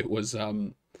if it was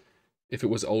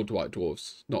old White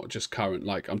Dwarfs, not just current.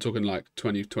 Like I'm talking like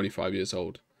 20, 25 years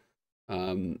old,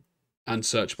 and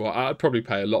searchable. I'd probably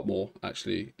pay a lot more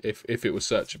actually if it was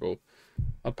searchable.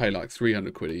 I'd pay like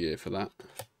 300 quid a year for that.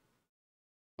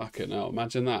 Fucking hell,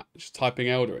 imagine that. Just typing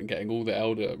Elder and getting all the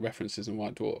Elder references in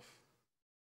White Dwarf.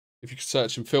 If you could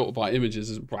search and filter by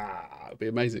images, wow, it'd be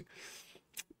amazing.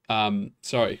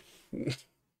 Sorry.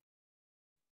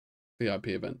 VIP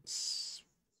events.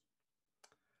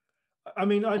 I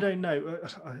mean, I don't know.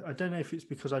 I don't know if it's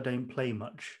because I don't play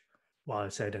much. Well, I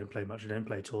say I don't play much. I don't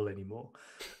play at all anymore.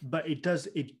 But it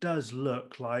does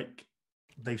look like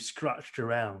they've scratched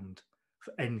around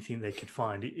for anything they could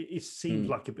find. It seems Mm,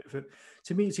 like a bit of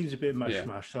to me, it seems a bit mush yeah.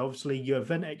 mash. So obviously, your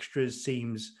event extras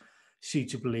seems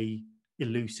suitably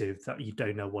elusive that you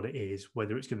don't know what it is,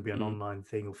 whether it's going to be an Mm, online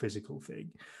thing or physical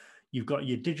thing. You've got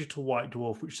your digital white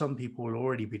dwarf, which some people will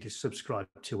already be subscribed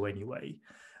to anyway.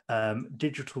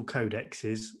 Digital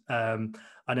codexes.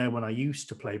 I know when I used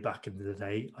to play back in the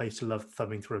day, I used to love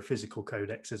thumbing through a physical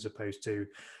codex as opposed to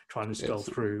trying to scroll yes.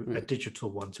 through Yeah. a digital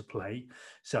one to play.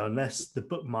 So unless the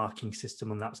bookmarking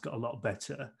system on that's got a lot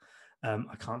better,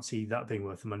 I can't see that being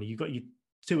worth the money. You've got your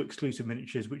 2 exclusive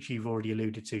miniatures, which you've already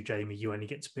alluded to, Jamie. You only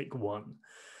get to pick one.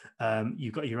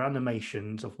 You've got your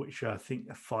animations, of which I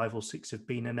think 5 or 6 have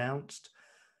been announced.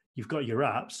 You've got your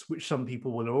apps, which some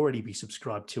people will already be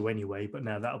subscribed to anyway, but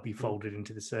now that'll be Mm, folded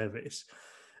into the service.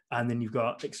 And then you've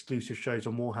got exclusive shows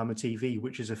on Warhammer TV,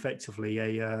 which is effectively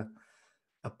a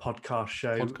podcast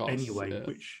show podcasts. anyway, Yeah.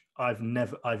 which I've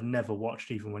never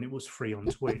watched even when it was free on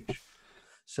Twitch. Yeah.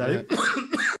 So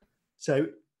so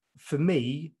for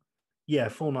me, yeah,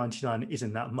 $4.99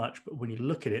 isn't that much, but when you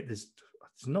look at it, there's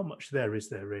not much there, is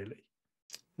there really?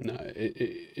 No,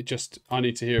 it just I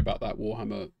need to hear about that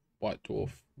Warhammer White Dwarf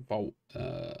Vault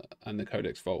and the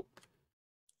Codex Vault.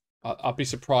 I'd be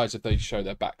surprised if they show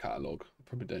their back catalogue.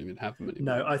 Probably don't even have them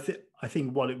No, anymore. I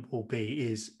think what it will be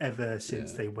is ever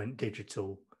since Yeah, they went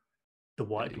digital, the yeah,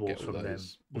 white you get dwarfs all from them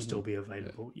those. will still be Yeah,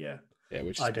 available. Yeah. Yeah,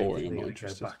 which is I don't boring. think I'm they're not going to go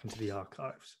interested. back into the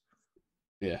archives.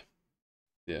 Yeah,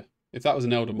 yeah. If that was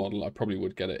an Elder model, I probably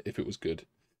would get it if it was good.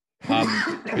 But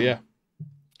yeah,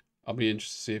 I'll be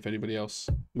interested to see if anybody else.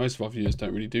 Most of our viewers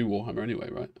don't really do Warhammer anyway,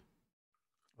 right?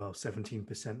 Well,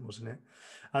 17%, wasn't it?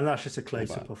 And that's just a Not close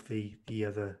bad. up of the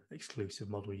other exclusive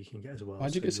model you can get as well.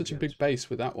 Why'd you So get you'll such a get big base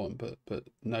with that one, but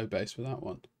no base with that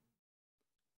one?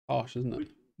 Harsh, isn't it?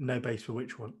 no base for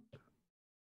which one?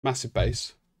 Massive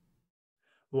base.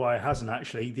 Well, it hasn't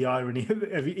actually. The irony,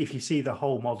 if you see the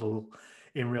whole model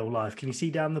in real life, can you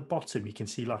see down the bottom? You can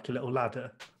see like a little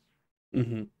ladder.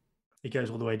 Mm-hmm. It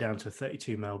goes all the way down to a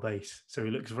 32 mil base, so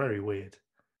it looks very weird.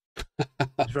 It's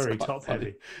That's very quite top funny.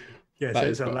 heavy. Yeah, That so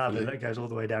is it's a quite ladder funny. that goes all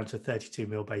the way down to 32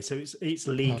 mil base. So it's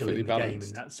legal Perfectly in the game in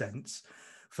balanced. that sense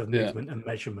for Yeah. movement and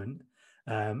measurement.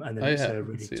 And then Oh it's yeah, a I can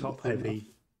really see it in the top thumbnail.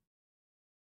 heavy.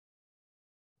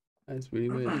 That's really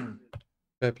weird.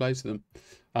 Fair play to them.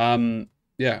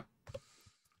 Yeah.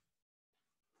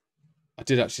 I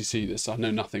did actually see this. I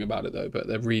know nothing about it though, but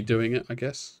they're redoing it, I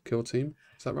guess. Kill Team.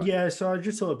 Is that right? Yeah, so I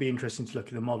just thought it'd be interesting to look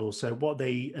at the model. So what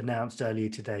they announced earlier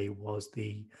today was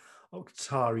the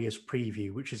Octaius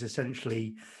preview, which is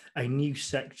essentially a new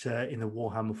sector in the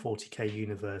Warhammer 40k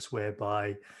universe,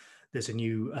 whereby there's a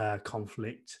new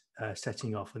conflict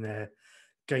setting off, and they're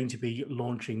going to be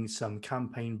launching some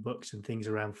campaign books and things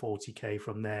around 40k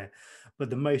from there. But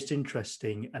the most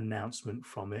interesting announcement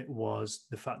from it was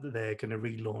the fact that they're going to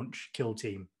relaunch Kill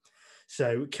Team.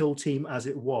 So Kill Team as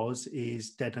it was is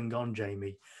dead and gone,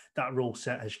 Jamie. That rule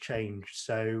set has changed.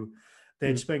 So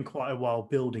they'd spent quite a while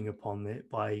building upon it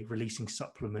by releasing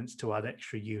supplements to add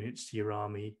extra units to your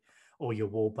army or your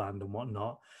warband and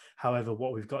whatnot. However,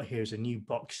 what we've got here is a new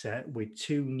box set with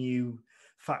 2 new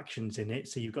factions in it.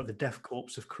 So you've got the Death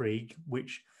Corps of Krieg,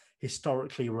 which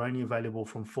historically were only available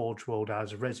from Forge World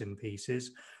as resin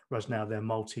pieces, whereas now they're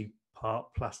multi-part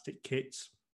plastic kits.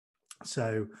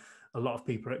 So a lot of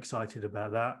people are excited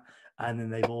about that. And then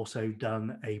they've also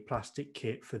done a plastic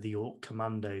kit for the Orc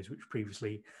Commandos, which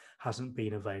previously hasn't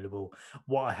been available.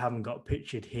 What I haven't got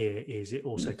pictured here is it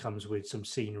also comes with some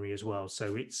scenery as well.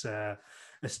 So it's a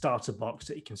starter box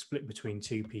that you can split between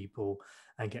 2 people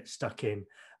and get stuck in.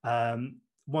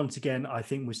 Once again, I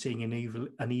think we're seeing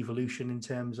an evolution in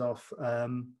terms of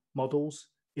models,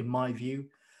 in my view,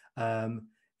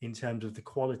 in terms of the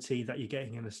quality that you're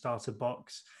getting in a starter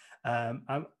box. I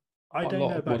don't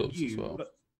know about you,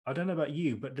 but I don't know about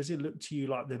you, but does it look to you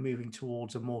like they're moving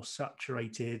towards a more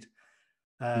saturated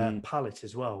palette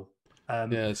as well?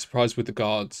 Yeah, surprised with the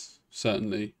guards,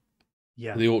 certainly.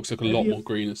 Yeah. The orcs look a lot more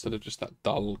green instead of just that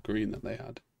dull green that they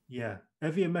had. Yeah.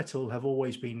 Heavy and metal have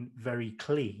always been very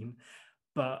clean,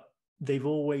 but they've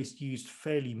always used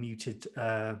fairly muted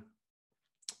palettes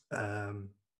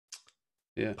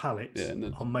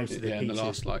on most of the pieces, the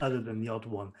last, like, other than the odd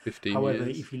one. 15 However,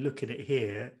 years. if you look at it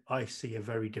here, I see a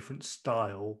very different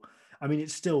style. I mean,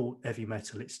 it's still heavy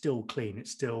metal, it's still clean, it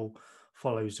still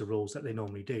follows the rules that they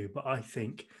normally do. But I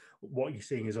think what you're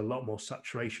seeing is a lot more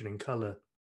saturation in color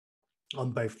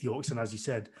on both the orcs. And as you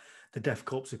said, the Death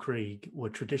Corps of Krieg were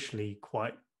traditionally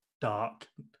quite dark,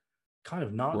 kind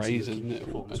of Nazi-looking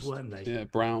uniforms, weren't they? Yeah,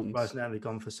 browns. Whereas now they've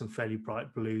gone for some fairly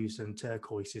bright blues and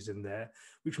turquoises in there,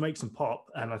 which makes them pop.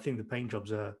 And I think the paint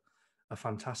jobs are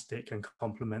fantastic and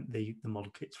complement the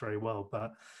model kits very well.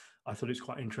 But I thought it's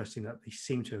quite interesting that they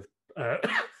seem to have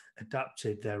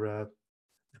adapted their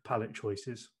palette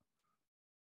choices.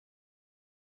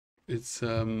 It's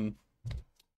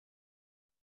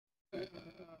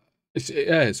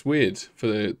weird for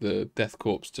the Death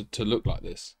Corps to look like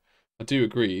this. I do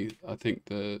agree. I think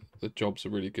the jobs are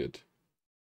really good.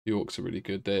 The orcs are really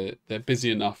good. They're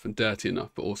busy enough and dirty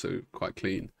enough, but also quite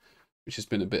clean, which has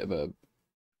been a bit of a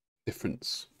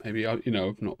difference. Maybe I've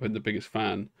not been the biggest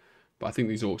fan, but I think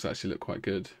these orcs actually look quite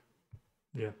good.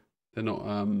 Yeah, they're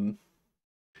not.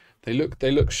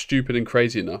 They look stupid and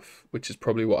crazy enough, which is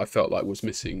probably what I felt like was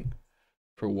missing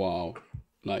for a while.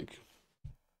 Like,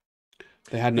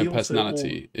 they had no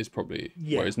personality. Is probably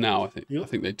whereas now I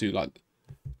think they do. Like,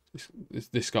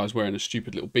 this guy's wearing a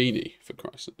stupid little beanie, for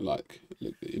Christ. Like,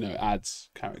 adds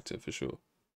character for sure.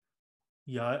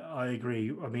 Yeah, I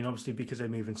agree. I mean, obviously, because they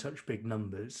move in such big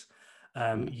numbers,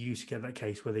 you used to get that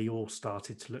case where they all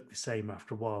started to look the same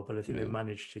after a while. But I think they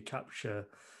managed to capture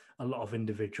a lot of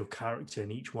individual character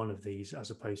in each one of these, as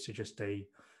opposed to just a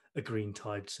green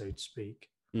tide, so to speak.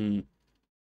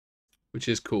 Which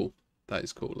is cool. That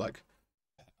is cool. Like,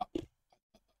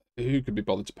 who could be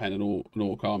bothered to paint an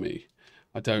orc army?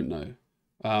 I don't know.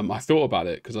 I thought about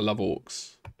it because I love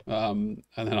orcs. And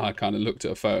then I kind of looked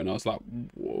at a photo and I was like,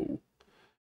 whoa,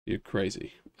 you're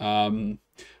crazy. But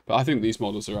I think these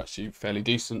models are actually fairly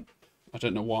decent. I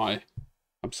don't know why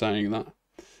I'm saying that.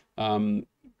 Um,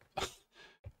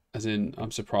 as in,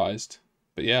 I'm surprised.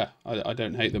 But yeah, I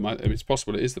don't hate them. It's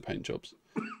possible it is the paint jobs.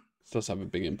 It does have a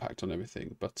big impact on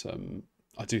everything. But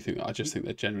I just think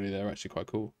that generally they're actually quite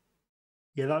cool.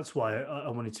 Yeah, that's why I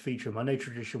wanted to feature them. I know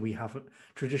traditionally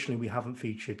we haven't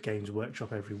featured Games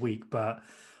Workshop every week, but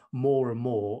more and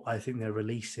more, I think their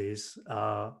releases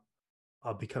are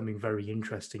becoming very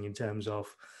interesting in terms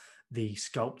of the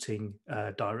sculpting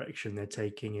direction they're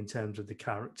taking, in terms of the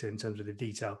character, in terms of the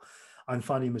detail. I'm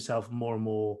finding myself more and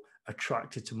more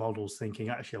attracted to models, thinking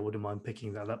actually I wouldn't mind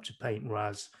picking that up to paint,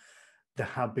 whereas there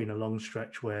had been a long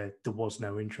stretch where there was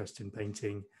no interest in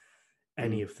painting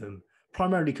any of them,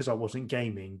 primarily because I wasn't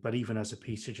gaming, but even as a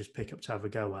piece to just pick up to have a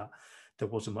go at, there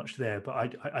wasn't much there.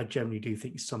 But I generally do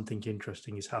think something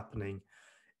interesting is happening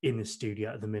in the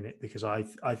studio at the minute, because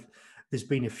there's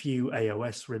been a few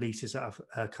AOS releases that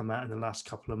have come out in the last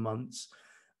couple of months.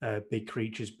 Big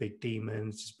creatures, big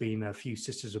demons. There's been a few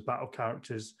Sisters of Battle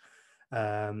characters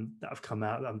that have come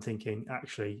out that I'm thinking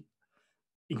actually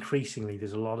increasingly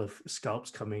there's a lot of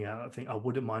sculpts coming out. I think I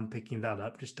wouldn't mind picking that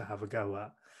up just to have a go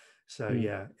at. So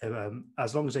yeah,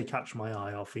 as long as they catch my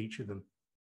eye, I'll feature them.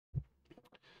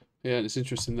 Yeah, and it's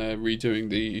interesting they're redoing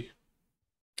the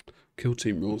kill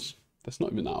team rules. That's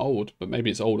not even that old, but maybe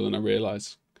it's older than I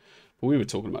realise. But we were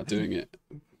talking about doing it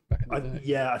back in the day.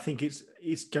 Yeah, I think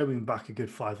it's going back a good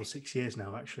 5 or 6 years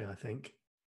now, actually, I think.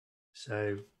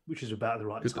 So, which is about the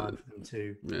right time for them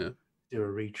to do a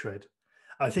retread.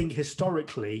 I think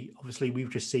historically, obviously,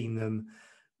 we've just seen them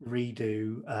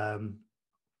redo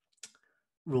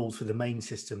rules for the main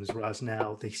systems, whereas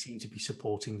now they seem to be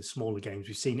supporting the smaller games.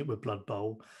 We've seen it with Blood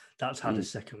Bowl. That's had a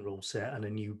second rule set and a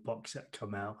new box set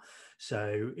come out.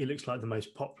 So it looks like the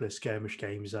most popular skirmish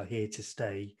games are here to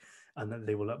stay, and that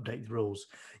they will update the rules.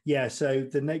 Yeah, so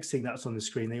the next thing that's on the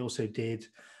screen, they also did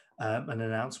an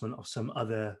announcement of some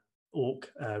other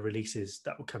Orc releases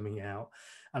that were coming out.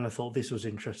 And I thought this was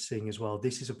interesting as well.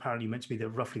 This is apparently meant to be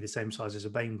roughly the same size as a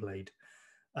Baneblade.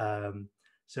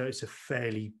 So it's a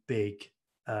fairly big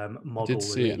model. I did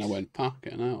see it and I went,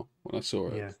 get out when I saw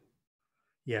it.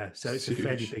 Yeah. So it's a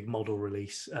fairly big model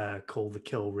release called the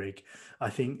Kill Rig. I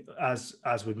think as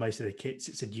with most of the kits,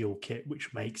 it's a dual kit,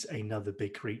 which makes another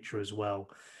big creature as well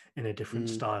in a different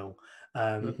style.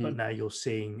 But now you're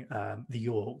seeing the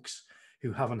Orcs,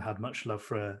 who haven't had much love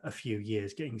for a few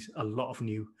years, getting a lot of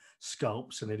new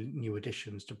sculpts and new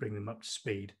additions to bring them up to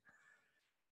speed.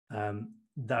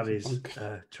 That is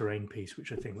a terrain piece,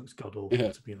 which I think looks god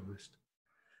awful, to be honest.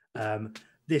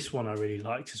 This one I really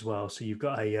liked as well. So you've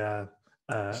got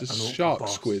it's a shark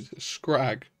squid,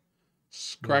 Scrag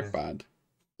bad.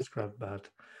 Scrag bad.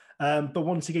 But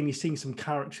once again, you're seeing some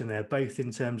character in there, both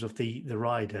in terms of the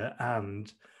rider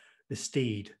and the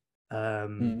steed,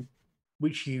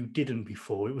 which you didn't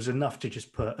before. It was enough to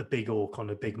just put a big orc on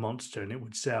a big monster and it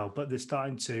would sell. But they're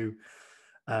starting to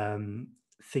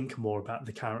think more about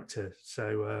the character.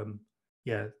 So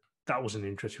yeah, that was an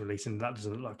interesting release, and that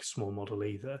doesn't look like a small model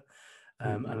either.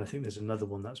 And I think there's another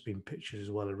one that's been pictured as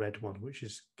well, a red one, which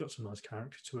has got some nice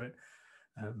character to it.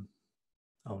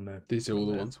 Oh no, these are all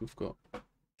the ones we've got.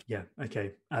 Yeah,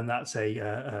 okay, and that's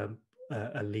a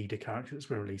leader character that's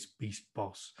been released, Beast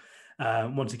Boss.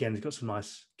 Once again, it's got some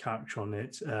nice character on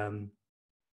it.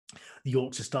 The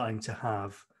Orcs are starting to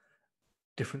have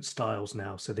different styles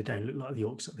now, so they don't look like the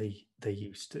Orcs that they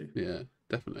used to. Yeah,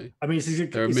 definitely. I mean, it's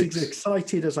as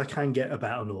excited as I can get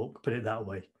about an Orc, put it that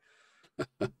way.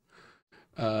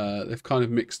 They've kind of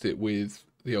mixed it with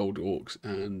the old Orcs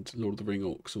and Lord of the Ring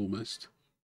Orcs almost.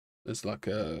 There's like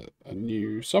a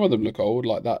new. Some of them look old,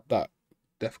 like that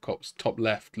Death Cop's top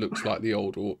left looks like the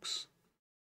old Orcs.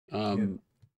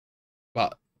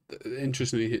 But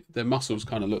interestingly, their muscles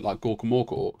kind of look like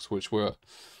Gorkamorka Orcs, which were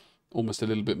almost a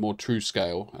little bit more true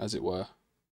scale, as it were.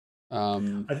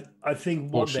 I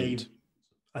think what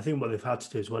they've had to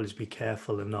do as well is be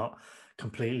careful and not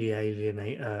completely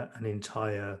alienate an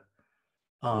entire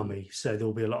army. So there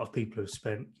will be a lot of people who have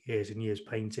spent years and years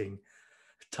painting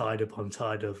tide upon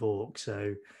tide of orcs.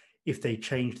 So if they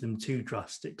change them too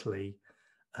drastically,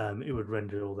 it would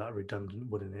render all that redundant,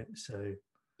 wouldn't it? So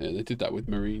yeah, they did that with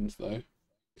Marines though.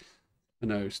 I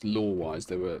know lore-wise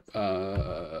they were,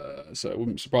 so it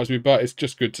wouldn't surprise me. But it's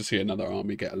just good to see another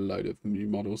army get a load of new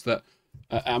models that,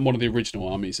 and one of the original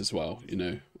armies as well. You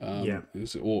know, it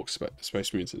was Orcs,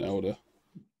 Space Marines, and Elder,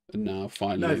 and now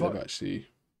finally they've actually.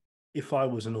 If I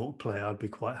was an Orc player, I'd be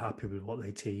quite happy with what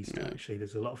they teased. Yeah. Actually,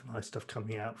 there's a lot of nice stuff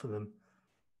coming out for them.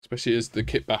 Especially as the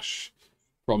kit bash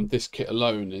from this kit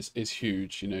alone is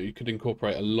huge. You know, you could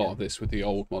incorporate a lot of this with the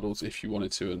old models if you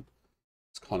wanted to, and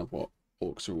it's kind of what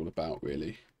Orcs are all about,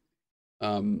 really.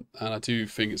 And I do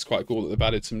think it's quite cool that they've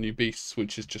added some new beasts,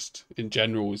 which is just in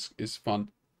general is fun.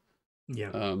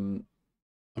 Yeah.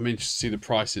 I'm interested to see the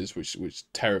prices, which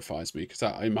terrifies me because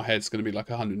in my head it's going to be like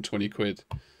 120 quid,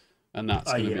 and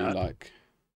that's going to be like,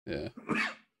 yeah.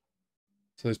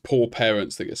 So those poor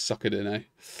parents that get suckered in, eh?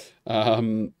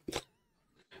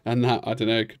 And that, I don't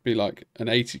know, it could be like an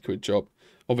 80 quid job.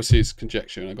 Obviously, it's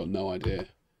conjecture, and I got no idea.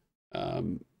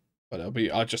 But I'll be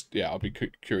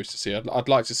curious to see. I'd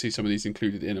like to see some of these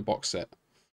included in a box set,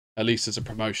 at least as a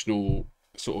promotional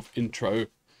sort of intro.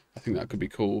 I think that could be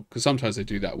cool because sometimes they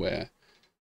do that where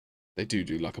they do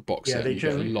like a box set and you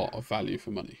get a lot of value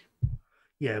for money.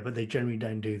 Yeah, but they generally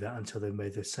don't do that until they've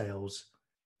made their sales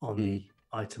on the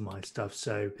itemized stuff.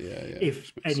 So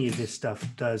if any of this stuff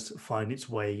does find its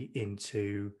way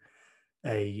into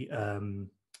a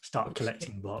start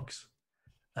collecting box,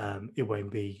 it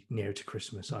won't be near to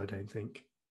Christmas, I don't think.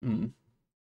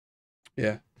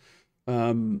 Yeah.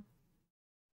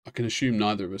 I can assume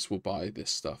neither of us will buy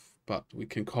this stuff, but we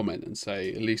can comment and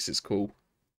say at least it's cool.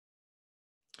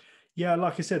 Yeah,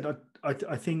 like I said,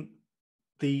 I think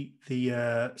the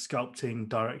sculpting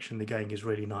direction they're going is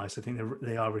really nice. I think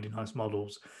they are really nice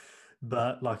models,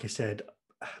 but like I said,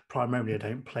 primarily I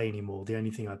don't play anymore. The only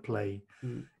thing I play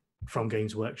from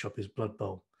Games Workshop is Blood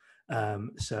Bowl.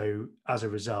 So as a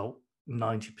result,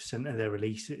 90% of their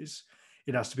releases,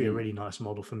 it has to be a really nice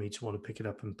model for me to want to pick it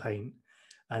up and paint.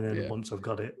 And then once I've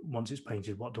got it, once it's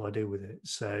painted, what do I do with it?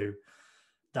 So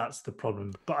that's the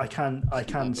problem. But I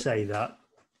can say that,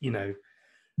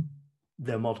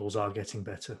 their models are getting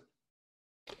better.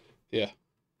 Yeah,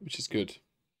 which is good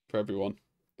for everyone.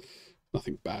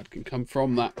 Nothing bad can come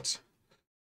from that.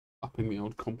 Upping the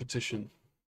old competition.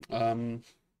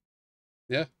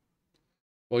 Yeah.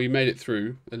 Well, you made it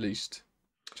through at least.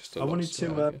 I wanted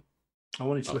to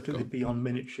look at the Beyond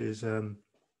Miniatures.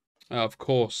 Of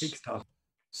course. Kickstarter.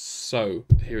 So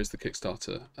here is the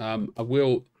Kickstarter. I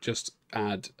will just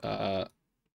add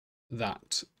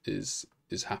that is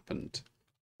happened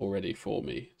already for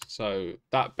me. So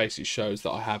that basically shows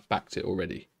that I have backed it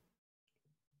already.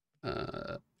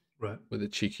 Right. With a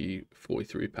cheeky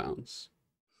 £43.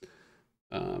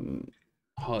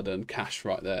 Hard-earned cash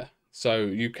right there. So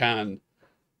you can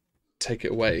take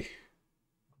it away.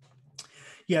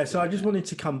 Yeah, so I just wanted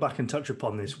to come back and touch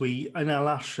upon this. In our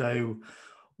last show,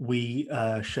 we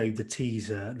showed the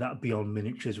teaser that Beyond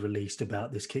Miniatures released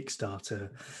about this Kickstarter,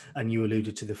 and you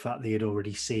alluded to the fact they had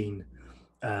already seen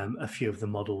a few of the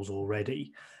models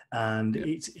already, and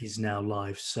it is now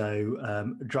live.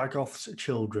 So Dragoth's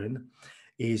Children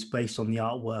is based on the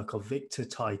artwork of Victor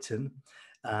Titan,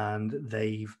 and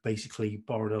they've basically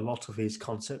borrowed a lot of his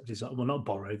concept design. Well, not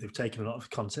borrowed, they've taken a lot of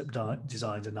concept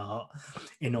designs and art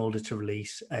in order to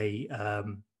release a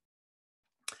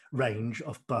range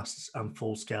of busts and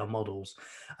full-scale models.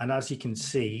 And as you can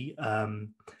see,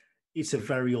 it's a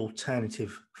very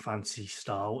alternative fantasy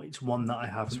style. It's one that I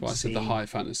haven't seen. That's why I said the high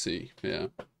fantasy. Yeah.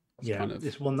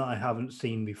 It's one that I haven't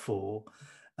seen before.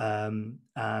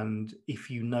 And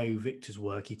if you know Victor's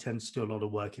work, he tends to do a lot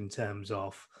of work in terms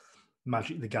of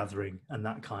Magic the Gathering and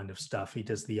that kind of stuff. He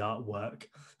does the artwork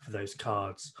for those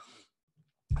cards.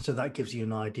 So that gives you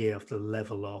an idea of the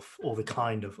level of, or the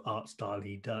kind of art style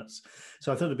he does.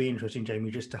 So I thought it'd be interesting, Jamie,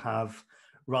 just to have,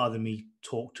 rather than me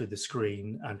talk to the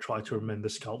screen and try to remember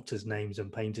sculptors' names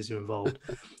and painters who are involved,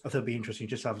 I thought it'd be interesting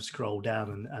just to have a scroll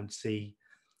down and see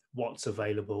what's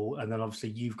available. And then obviously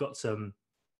you've got some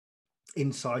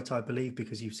insight, I believe,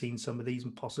 because you've seen some of these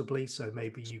possibly. So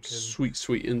maybe you can...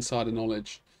 Sweet insider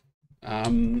knowledge.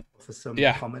 For some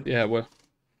comment. Yeah, well,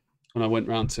 when I went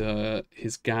round to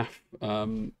his gaff, I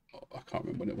can't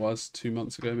remember when it was, 2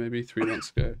 months ago, maybe 3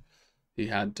 months ago, he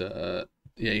had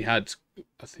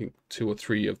I think 2 or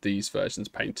 3 of these versions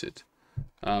painted,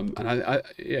 and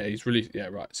he's really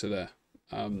so there,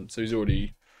 so he's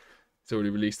already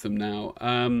released them now,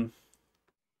 and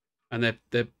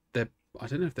they're I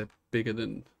don't know if they're bigger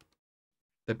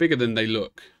than they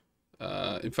look,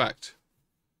 in fact.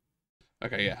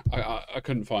 Okay, yeah, I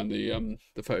couldn't find the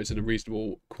photos in a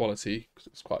reasonable quality because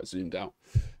it's quite zoomed out.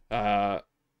 As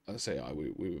I say,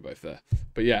 we were both there,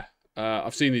 but yeah,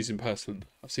 I've seen these in person.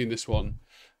 I've seen this one,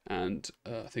 and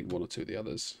I think 1 or 2 of the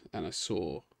others, and I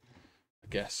saw, I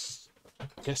guess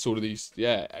all of these,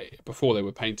 before they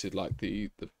were painted, like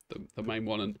the main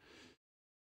one,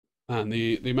 and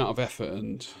the amount of effort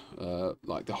and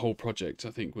like the whole project,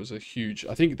 I think was a huge.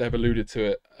 I think they've alluded to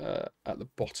it at the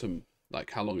bottom.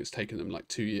 Like how long it's taken them, like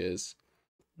 2 years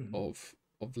of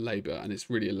labour, and it's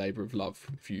really a labour of love.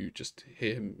 If you just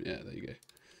hear him, there you go.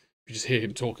 If you just hear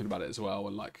him talking about it as well,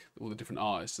 and like all the different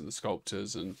artists and the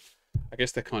sculptors, and I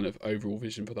guess their kind of overall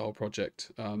vision for the whole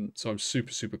project. So I'm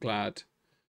super glad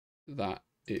that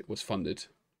it was funded.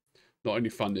 Not only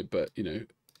funded, but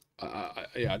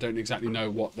I don't exactly know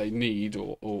what they need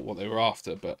or what they were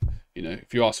after, but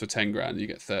if you ask for 10 grand, you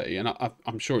get 30, and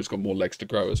I'm sure it's got more legs to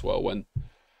grow as well when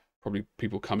probably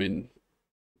people come in,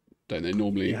 don't they,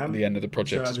 normally at the end of the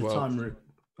project as well.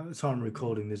 At the time of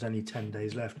recording, there's only 10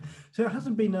 days left, so it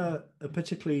hasn't been a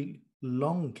particularly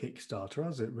long Kickstarter,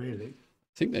 has it? Really?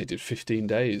 I think they did 15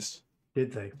 days.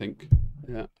 Did they? I think,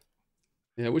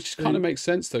 yeah, which kind of makes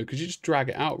sense though, because you just drag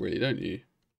it out, really, don't you?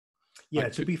 Yeah,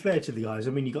 to be fair to the guys,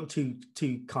 I mean, you've got two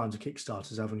kinds of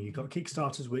Kickstarters, haven't you? You've got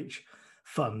Kickstarters which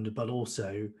fund, but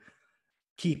also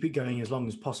keep it going as long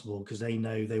as possible because they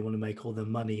know they want to make all the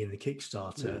money in the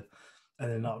Kickstarter, and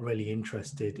they're not really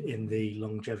interested in the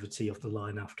longevity of the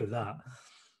line after that.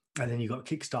 And then you've got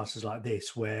Kickstarters like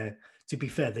this where, to be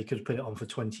fair, they could have put it on for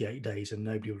 28 days and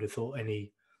nobody would have thought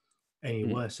any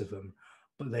worse of them.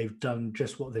 But they've done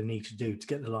just what they need to do to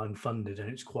get the line funded, and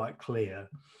it's quite clear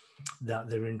that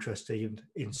they're interested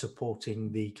in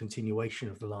supporting the continuation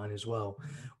of the line as well,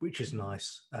 which is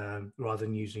nice, rather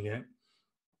than using it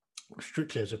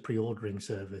strictly as a pre-ordering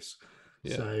service.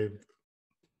 Yeah. So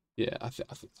yeah, I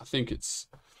think it's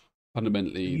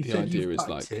fundamentally the idea is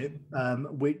like it.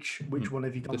 Which one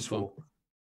have you gone for?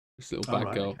 This little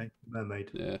bad girl. Okay.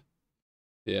 Mermaid.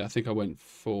 Yeah, I think I'm going to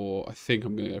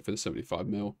go for the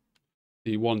 75mm.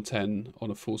 The 110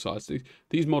 on a full size.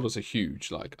 These models are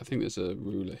huge. Like, I think there's a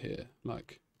ruler here.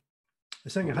 Like, the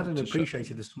thing I hadn't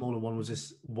appreciated the smaller one was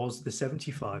the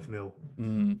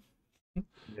 75mm.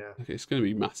 Yeah. Okay, it's going to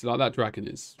be massive. Like, that dragon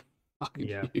is fucking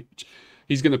huge.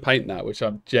 He's going to paint that, which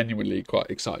I'm genuinely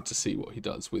quite excited to see what he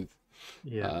does with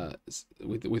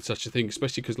with such a thing,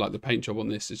 especially because like the paint job on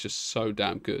this is just so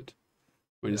damn good.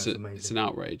 I mean, it's an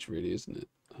outrage, really, isn't it?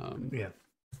 Yeah.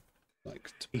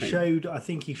 Like I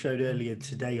think he showed earlier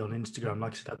today on Instagram.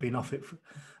 Like I said, I've been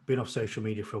off social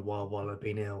media for a while I've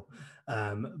been ill,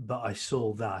 but I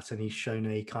saw that, and he's shown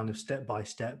a kind of step by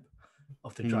step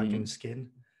of the dragon skin.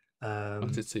 I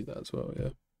did see that as well.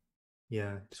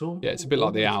 Yeah, it's a bit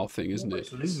like the owl thing, isn't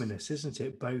it? It's luminous, isn't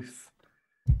it? Both.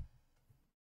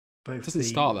 It doesn't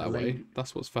start that way.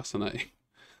 That's what's fascinating.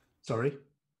 Sorry.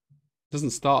 It doesn't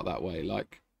start that way.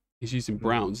 Like, he's using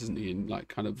browns, isn't he? And like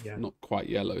kind of not quite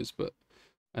yellows,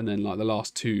 and then like the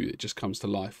last two, it just comes to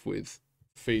life with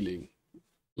feeling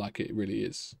like it really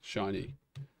is shiny.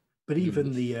 But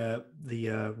even the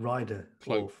rider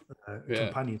cloak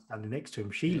companion standing next to him,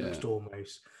 she looks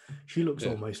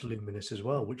almost luminous as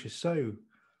well, which is so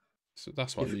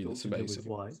that's what I mean. It's amazing. With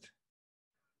white.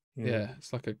 Yeah,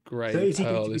 it's like a grey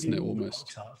pearl, isn't it?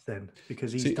 Almost. Then,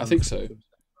 because he's I think so.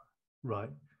 Right.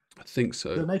 I think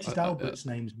so. I noticed Albert's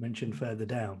name's mentioned further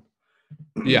down.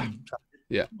 Yeah.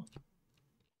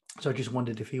 So I just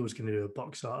wondered if he was going to do a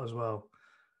box art as well.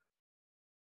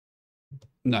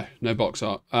 No box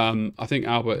art. I think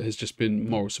Albert has just been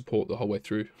moral support the whole way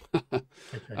through. Okay.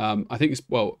 I think it's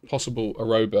possible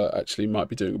Aroba actually might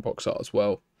be doing a box art as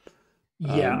well.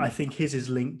 Yeah, I think his is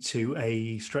linked to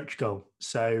a stretch goal.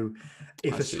 So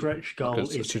if a stretch goal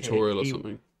is a tutorial or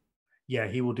something. Yeah,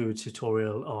 he will do a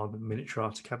tutorial on Miniature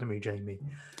Art Academy, Jamie.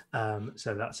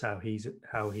 So that's how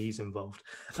he's involved.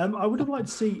 I would have liked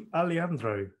to see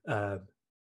Alejandro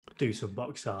do some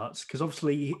box arts, because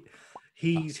obviously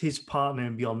he's his partner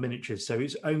in Beyond Miniatures, so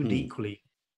it's owned equally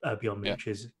Beyond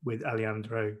Miniatures with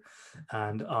Alejandro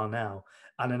and Arnau.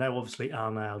 And I know obviously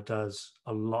Arnau does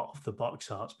a lot of the box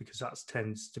arts because that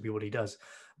tends to be what he does.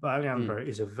 But Alejandro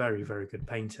is a very, very good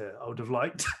painter. I would have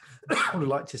liked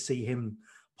to see him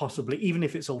possibly, even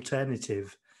if it's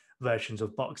alternative versions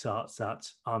of box arts that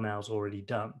Arnau's already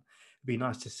done. It'd be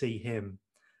nice to see him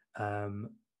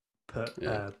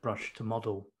put brush to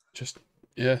model.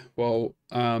 Well,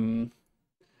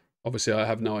 obviously I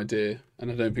have no idea, and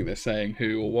I don't think they're saying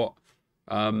who or what.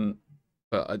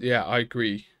 But I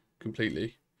agree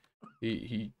completely.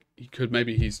 He could,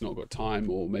 maybe he's not got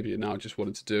time, or maybe now just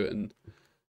wanted to do it, and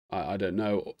I don't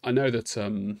know. I know that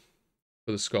for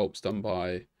the sculpts done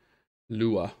by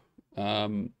Lua, I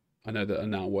know that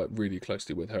Anal worked really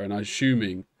closely with her, and I'm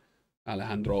assuming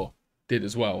Alejandro did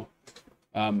as well.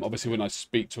 Obviously, when I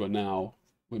speak to her now,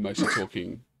 we're mostly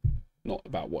talking not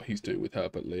about what he's doing with her,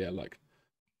 but like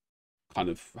kind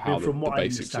of how the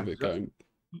basics of it going.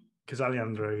 Because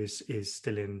Alejandro is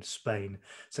still in Spain,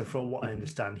 so from what I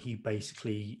understand, he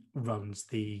basically runs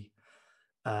the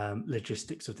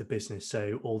logistics of the business.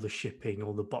 So all the shipping,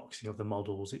 all the boxing of the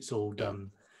models, it's all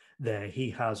done there. He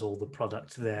has all the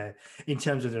product there in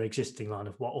terms of their existing line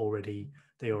of what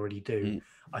they already do.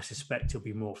 I suspect it'll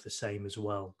be more of the same as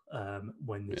well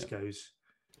when this goes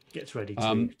gets ready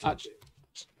Actually,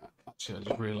 I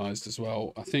just realised as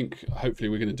well. I think hopefully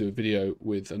we're going to do a video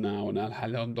with Anal and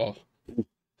Alejandro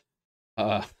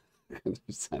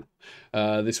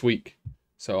this week.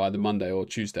 So either Monday or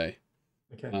Tuesday.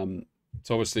 Okay.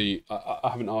 So obviously I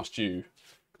haven't asked you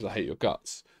because I hate your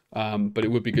guts. But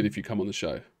it would be good if you come on the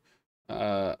show.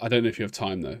 I don't know if you have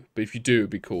time though, but if you do,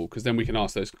 it'd be cool because then we can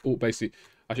ask those. Basically,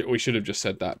 we should have just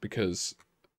said that because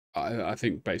I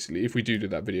think basically if we do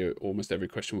that video, almost every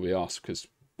question will be asked because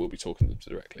we'll be talking to them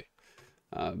directly.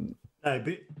 No,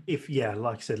 but if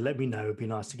like I said, let me know. It'd be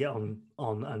nice to get on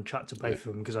and chat to both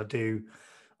of them because I do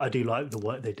like the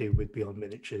work they do with Beyond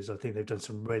Miniatures. I think they've done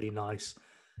some really nice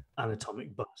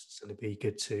anatomic busts, and it'd be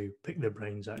good to pick their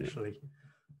brains actually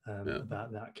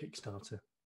about that Kickstarter.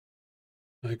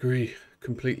 I agree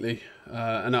completely,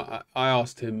 and I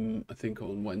asked him I think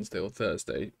on Wednesday or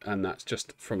Thursday, and that's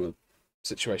just from a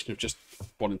situation of just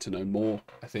wanting to know more.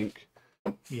 I think,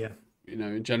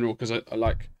 in general, because I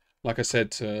like I said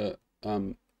to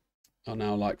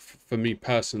now, like for me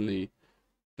personally,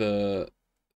 the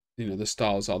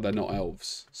stars they're not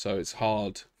elves, so it's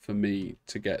hard for me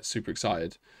to get super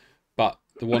excited. But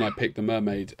the one I picked, the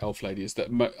mermaid elf lady, is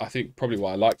that I think probably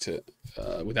why I liked it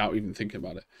without even thinking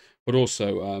about it. But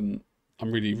also, I'm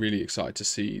really, really excited to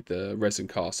see the resin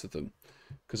cast of them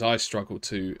because I struggle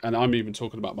to, and I'm even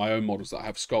talking about my own models that I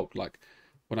have sculpted. Like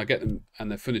when I get them and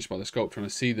they're finished by the sculptor and I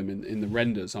see them in the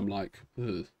renders, I'm like,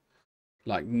 ugh.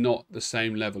 Like not the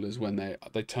same level as when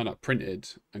they turn up printed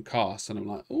and cast, and I'm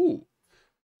like, oh.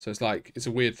 So it's like it's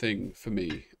a weird thing for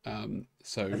me.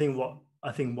 So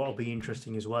I think what'll be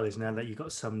interesting as well is now that you've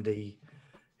got somebody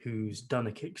who's done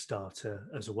a Kickstarter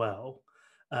as well,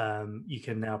 you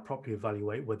can now properly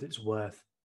evaluate whether it's worth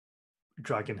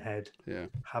Dragonhead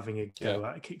having a go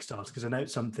at Kickstarter, because I know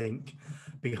it's something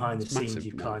behind the scenes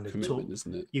you've kind of talked,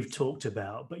 isn't it? You've talked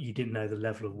about, but you didn't know the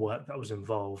level of work that was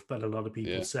involved. But a lot of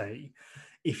people say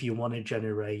if you want to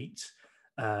generate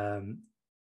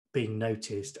being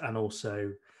noticed and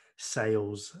also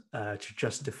sales to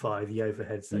justify the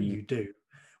overheads that you do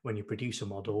when you produce a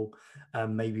model,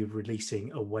 maybe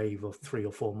releasing a wave of 3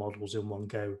 or 4 models in one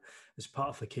go as part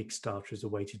of the Kickstarter is a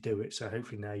way to do it. So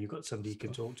hopefully now you've got somebody you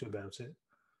can talk to about it.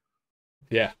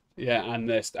 Yeah, and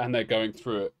they're going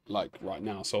through it like right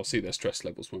now, so I'll see their stress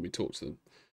levels when we talk to them.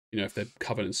 If they're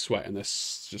covered in sweat and they're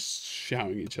just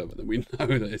shouting each other, then we know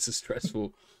that it's a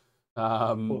stressful.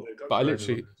 But I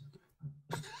literally,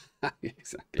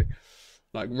 exactly.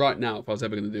 Like right now, if I was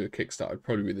ever going to do a Kickstarter, it'd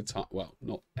probably be the time. Well,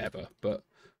 not ever, but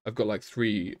I've got like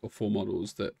 3 or 4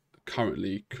 models that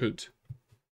currently could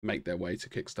make their way to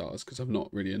Kickstarters because I've not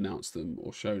really announced them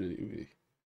or shown any.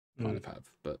 Kind of have,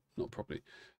 but not properly.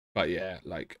 But yeah,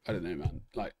 like I don't know, man.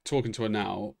 Like talking to her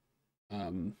now,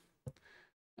 and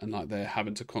like they're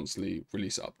having to constantly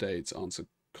release updates, answer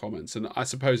comments, and I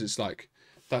suppose it's like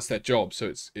that's their job,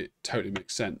 so it totally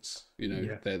makes sense.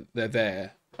 They're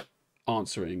there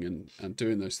answering and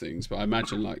doing those things. But I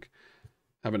imagine like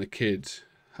having a kid,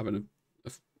 having a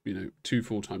 2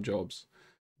 full-time jobs,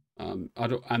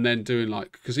 and then doing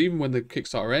like because even when the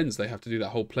Kickstarter ends, they have to do that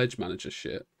whole pledge manager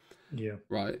shit. Yeah.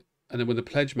 Right. And then when the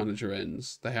pledge manager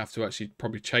ends, they have to actually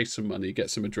probably chase some money, get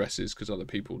some addresses because other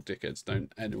people, dickheads,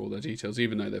 don't enter all their details,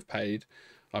 even though they've paid.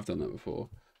 I've done that before.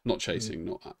 Not chasing,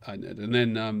 not I know. And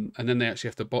then they actually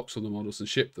have to box all the models and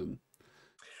ship them.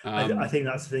 I think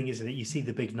that's the thing, isn't it? You see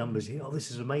the big numbers. You think, oh,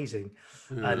 this is amazing,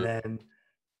 and then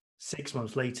 6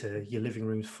 months later, your living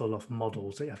room's full of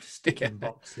models that you have to stick in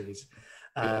boxes.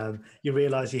 You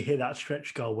realise you hit that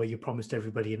stretch goal where you promised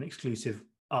everybody an exclusive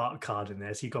art card in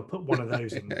there, so you've got to put one of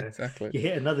those in there. Exactly. You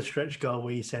hit another stretch goal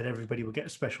where you said everybody will get a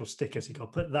special sticker, so you've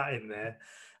got to put that in there,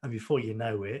 and before you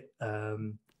know it,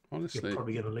 honestly, you're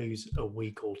probably going to lose a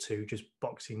week or 2 just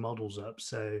boxing models up.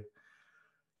 So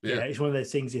it's one of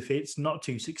those things. If it's not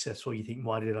too successful, you think,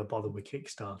 why did I bother with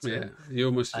Kickstarter? Yeah, you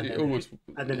almost.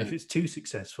 And then if it's too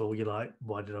successful, you're like,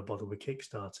 why did I bother with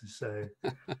Kickstarter? So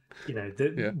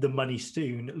the money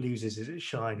soon loses its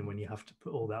shine when you have to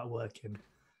put all that work in.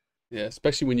 Yeah,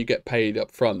 especially when you get paid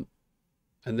up front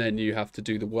and then you have to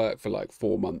do the work for like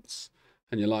 4 months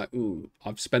and you're like, ooh,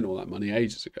 I've spent all that money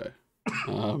ages ago.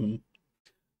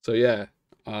 So yeah,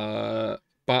 but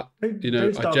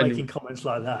don't start making comments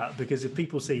like that, because if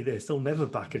people see this, they'll never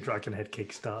back a Dragonhead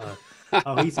Kickstarter.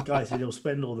 Oh, he's the guy who will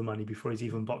spend all the money before he's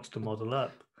even boxed a model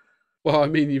up. Well, I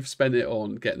mean, you've spent it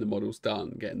on getting the models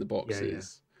done, getting the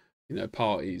boxes,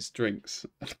 parties, drinks.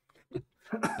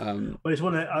 Well, it's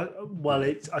one.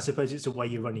 I suppose it's the way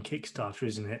you run your Kickstarter,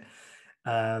 isn't it?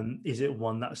 Is it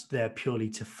one that's there purely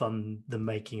to fund the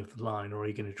making of the line, or are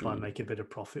you going to try and make a bit of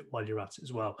profit while you're at it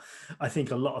as well? I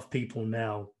think a lot of people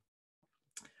now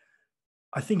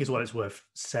I think is what it's worth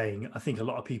saying. I think a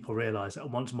lot of people realise that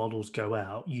once models go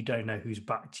out, you don't know who's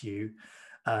backed you.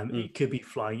 Mm. It could be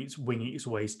winging its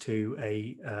ways to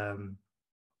a Yeah,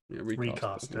 recast.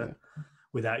 recaster Yeah.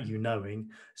 without you knowing.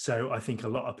 So I think a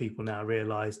lot of people now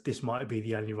realise this might be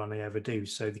the only run I ever do.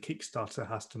 So the Kickstarter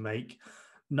has to make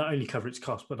not only cover its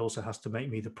cost, but also has to make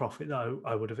me the profit that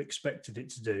I would have expected it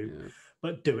to do, Yeah.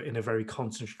 but do it in a very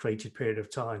concentrated period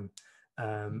of time.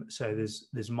 So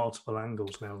there's multiple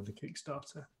angles now with the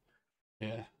Kickstarter.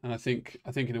 Yeah, and I think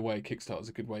in a way Kickstarter is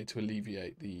a good way to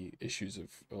alleviate the issues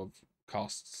of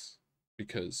casts,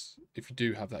 because if you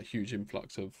do have that huge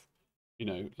influx of,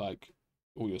 like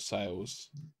all your sales,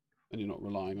 and you're not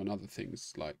relying on other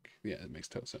things, like, yeah, it makes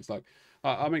total sense. Like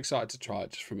I'm excited to try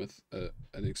it just from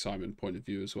an excitement point of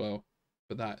view as well.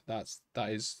 But that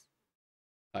is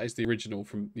the original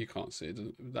from, you can't see it.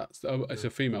 It's a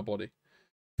female body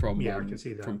Yeah, I can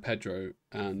see that. from Pedro,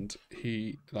 and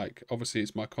he, like, obviously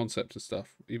it's my concept and stuff,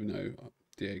 even though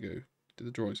Diego did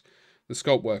the drawings. The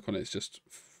sculpt work on it is just,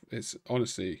 it's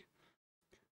honestly,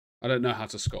 I don't know how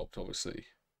to sculpt, obviously.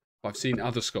 I've seen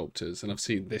other sculptors and I've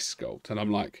seen this sculpt, and I'm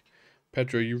like,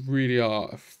 Pedro, you really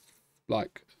are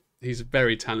like, he's a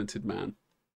very talented man.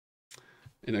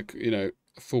 In a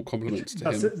full compliments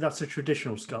to him. That's a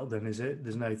traditional sculpt, then, is it?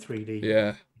 There's no 3D.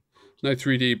 Yeah, no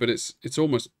 3D, but it's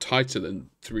almost tighter than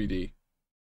 3D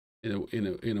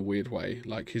in a weird way.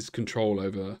 Like his control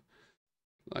over,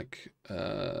 like,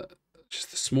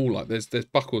 just the small, like, there's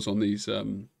buckles on these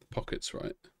pockets,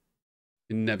 right?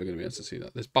 You're never going to be able to see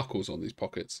that. There's buckles on these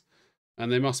pockets,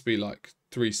 and they must be like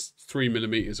 3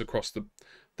 millimeters across the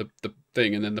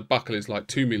thing, and then the buckle is like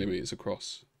 2 millimeters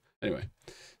across. Anyway,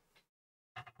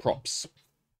 props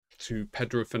to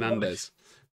Pedro Fernandez.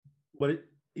 Well,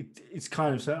 it's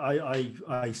kind of, so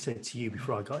I said to you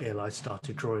before I got ill, I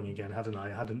started drawing again, hadn't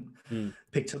I? I hadn't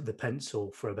picked up the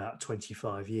pencil for about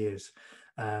 25 years,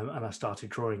 and I started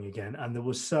drawing again, and there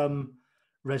was some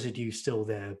residue still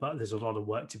there, but there's a lot of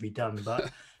work to be done.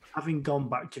 But having gone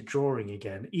back to drawing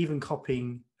again, even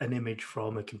copying an image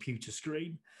from a computer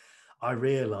screen, I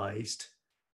realized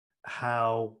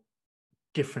how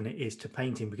different it is to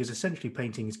painting, because essentially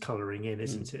painting is coloring in,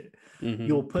 isn't it?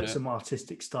 You'll put some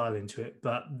artistic style into it,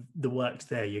 but the work's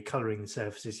there. You're coloring the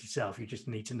surfaces yourself. You just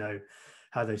need to know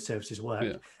how those surfaces work.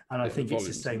 Yeah. And I think it's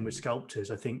the same with sculptors.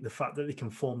 I think the fact that they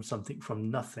can form something from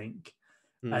nothing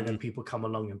and then people come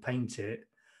along and paint it.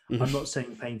 I'm not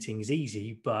saying painting is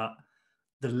easy, but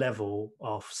the level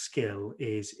of skill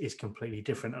is completely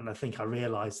different. And I think I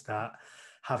realized that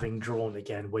having drawn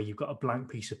again, where you've got a blank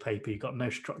piece of paper, you've got no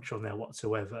structure on there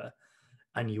whatsoever,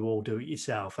 and you all do it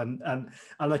yourself. And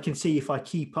I can see, if I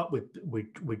keep up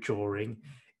with drawing,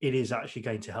 it is actually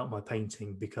going to help my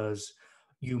painting, because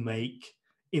you make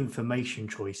information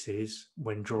choices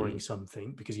when drawing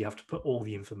something, because you have to put all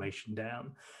the information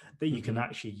down that you can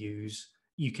actually use.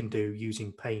 You can do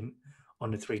using paint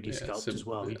on a 3D sculpt as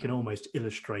well. You can almost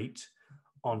illustrate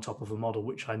on top of a model,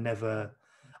 which I never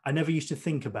used to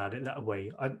think about it that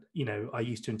way. I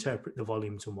used to interpret the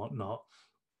volumes and whatnot,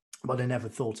 but I never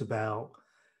thought about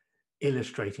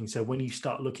illustrating. So when you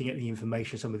start looking at the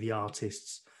information some of the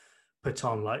artists put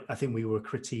on, like, I think we were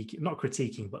not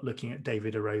critiquing, but looking at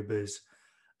David Aroba's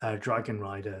Dragon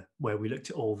Rider, where we looked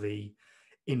at all the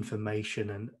information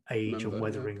and age and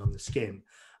weathering on the skin.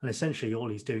 And essentially all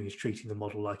he's doing is treating the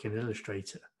model like an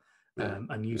illustrator,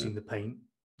 and using the paint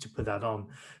to put that on.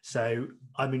 So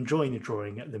I'm enjoying the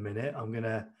drawing at the minute. I'm going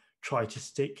to try to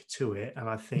stick to it. And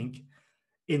I think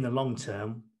in the long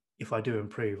term, if I do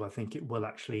improve, I think it will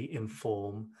actually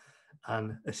inform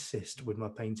and assist with my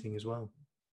painting as well.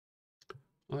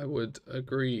 I would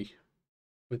agree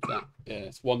with that. Yeah,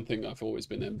 it's one thing I've always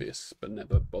been envious, but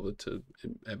never bothered to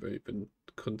ever even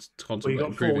contemplate. Well, you've got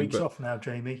improving, 4 weeks off now,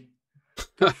 Jamie.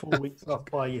 Got 4 weeks off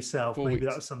by yourself. Maybe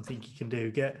that's something you can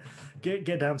do. Get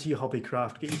down to your hobby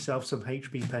craft. Get yourself some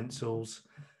HB pencils,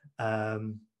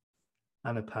 and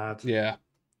a pad. Yeah,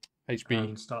 HB.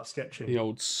 And start sketching. The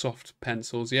old soft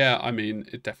pencils. Yeah, I mean,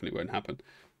 it definitely won't happen.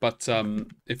 But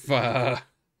if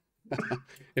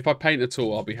if I paint at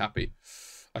all, I'll be happy.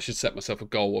 I should set myself a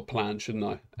goal or plan, shouldn't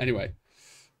I? Anyway,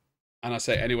 and I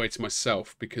say anyway to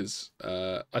myself, because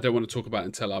I don't want to talk about it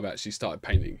until I've actually started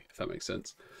painting, if that makes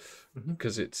sense.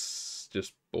 Because it's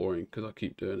just boring because I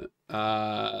keep doing it.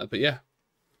 But yeah,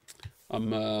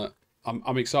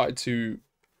 I'm excited to.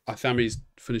 Thami's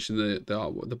finishing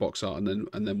the box art, and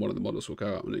then one of the models will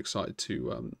go out. I'm excited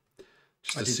to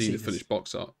just to see the finished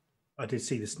box art. I did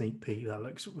see the sneak peek. That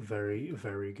looks very,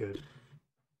 very good.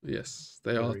 Yes,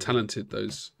 they are talented.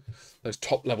 Those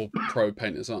top level pro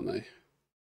painters, aren't they?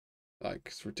 Like,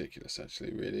 it's ridiculous,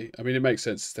 actually. Really, I mean, it makes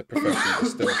sense. They're professional, but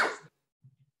still.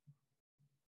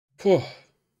 Phew.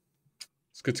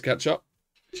 It's good to catch up.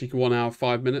 Cheeky 1 hour,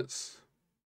 5 minutes.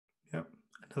 Yep.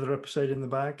 Another episode in the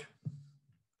bag.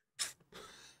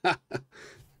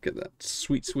 Get that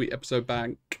sweet, sweet episode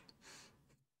back.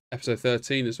 Episode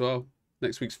 13 as well.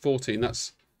 Next week's 14.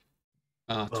 That's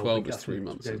 12 is 3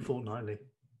 months. We're going fortnightly.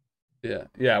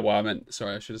 Yeah. Well, I meant,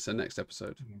 sorry, I should have said next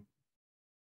episode.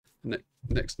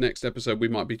 Next episode, we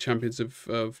might be champions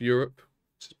of Europe,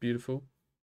 which is beautiful.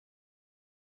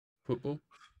 Football.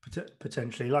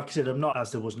 Potentially, like I said, I'm not,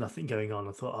 as there was nothing going on.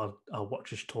 I thought I'll watch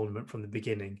this tournament from the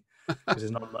beginning because there's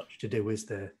not much to do, is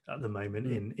there, at the moment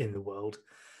in the world?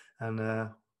 And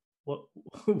what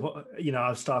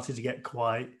I've started to get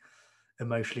quite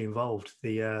emotionally involved.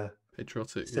 The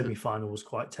patriotic semi-final was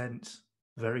quite tense,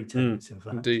 very tense. In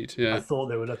fact, indeed, yeah. I thought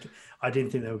they were looking. I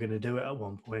didn't think they were going to do it at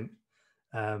one point,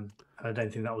 and I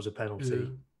don't think that was a penalty. Yeah.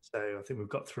 So I think we've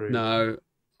got through. No,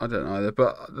 I don't either.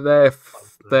 But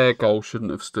their goal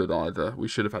shouldn't have stood either. We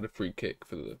should have had a free kick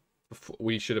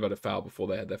we should have had a foul before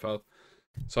they had their foul.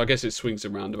 So I guess it swings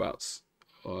and roundabouts,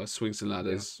 or swings and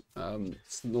ladders,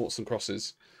 noughts and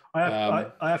crosses. I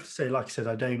have to say, like I said,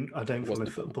 I don't follow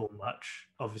football much.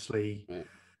 Obviously,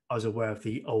 I was aware of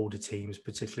the older teams,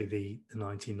 particularly the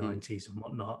 1990s and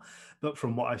whatnot. But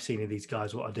from what I've seen of these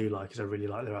guys, what I do like is I really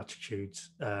like their attitudes.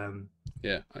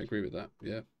 Yeah, I agree with that.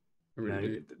 Yeah, I really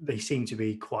do. They seem to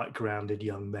be quite grounded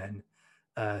young men,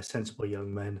 sensible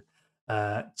young men,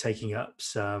 taking up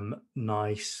some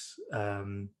nice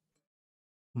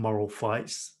moral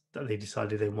fights that they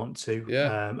decided they want to.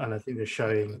 Yeah. And I think they're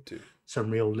showing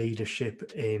some real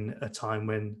leadership in a time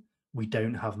when we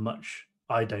don't have much,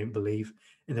 I don't believe,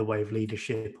 in the way of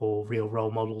leadership or real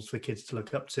role models for kids to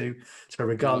look up to. So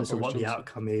regardless of what the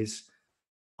outcome is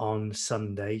on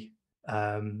Sunday,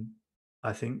 I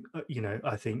think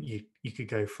you could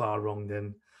go far wrong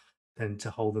than to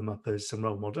hold them up as some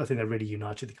role models. I think they're really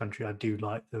united the country. I do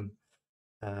like them.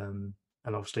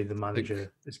 And obviously the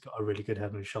manager has got a really good head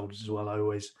on his shoulders as well. I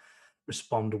always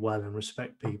respond well and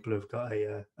respect people who've got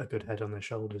a good head on their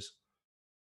shoulders,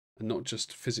 and not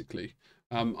just physically.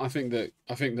 I think that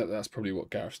that's probably what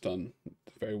Gareth's done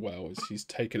very well. Is he's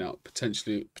taken out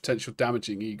potential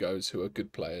damaging egos who are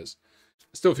good players.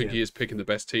 I still think he is picking the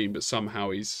best team, but somehow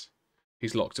he's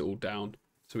locked it all down,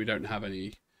 so we don't have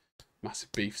any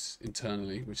massive beefs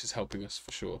internally, which is helping us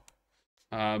for sure.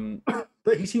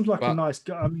 But he seems like a nice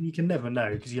guy. I mean, you can never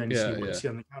know because you only see what you see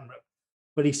on the camera.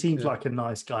 But he seems like a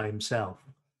nice guy himself.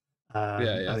 And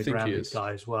a grounded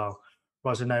guy as well.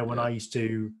 Whereas I know when I used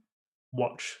to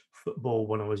watch football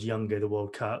when I was younger, the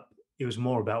World Cup, it was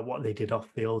more about what they did off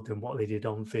field than what they did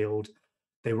on field.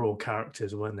 They were all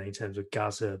characters, weren't they? In terms of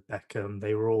Gaza, Beckham,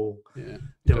 they were all.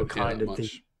 They were kind of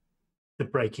the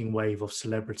breaking wave of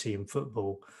celebrity in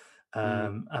football,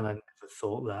 and I never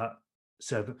thought that.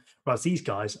 So, whereas these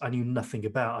guys, I knew nothing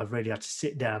about. I've really had to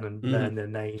sit down and learn their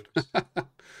names,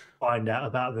 find out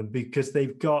about them, because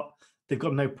they've got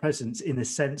no presence in the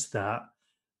sense that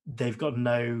they've got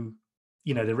no,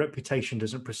 their reputation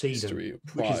doesn't precede them,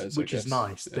 which is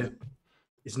nice. Yeah.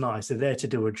 It's nice. They're there to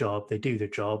do a job. They do the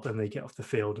job and they get off the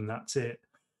field and that's it.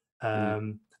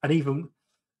 And even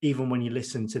when you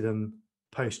listen to them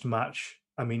post match,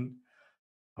 I mean,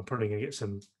 I'm probably going to get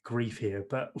some grief here,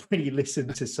 but when you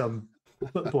listen to some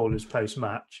footballers post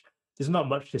match, there's not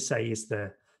much to say, is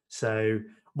there? So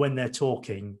when they're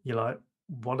talking, you're like,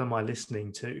 what am I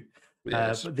listening to?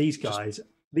 But these guys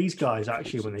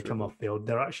actually, when they come off field,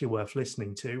 they're actually worth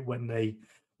listening to. When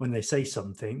they say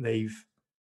something, they've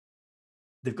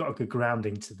got a good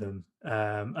grounding to them,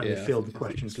 and they field the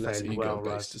questions fairly well.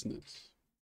 Isn't it?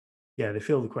 Yeah, they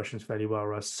field the questions fairly well.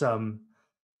 Whereas some,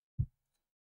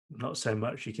 not so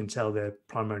much. You can tell they're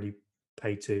primarily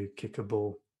paid to kick a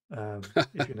ball.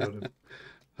 If you know what I mean.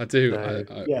 I do.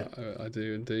 So, I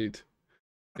do indeed.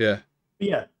 Yeah. But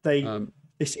yeah, they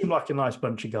seem like a nice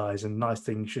bunch of guys, and nice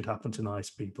things should happen to nice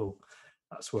people.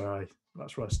 That's where I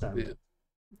stand. Yeah.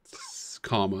 It's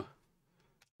karma,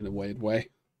 in a weird way.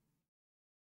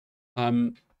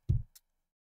 I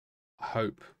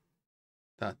hope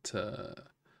that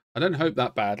I don't hope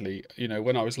that badly.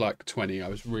 When I was like 20, I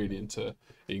was really into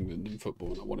England and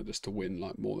football, and I wanted us to win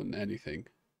like more than anything.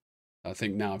 I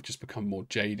think now I've just become more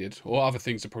jaded, or other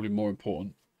things are probably more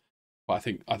important. But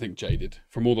I think jaded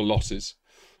from all the losses.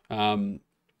 You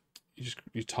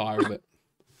tire of it.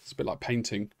 It's a bit like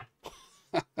painting.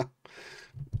 I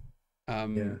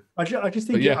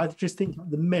just think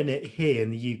the minute here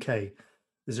in the UK,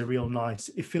 there's a real nice.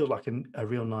 It feels like a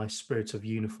real nice spirit of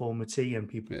uniformity and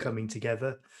people coming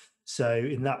together. So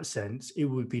in that sense, it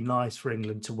would be nice for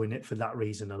England to win it for that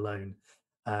reason alone.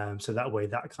 So that way,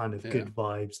 that kind of good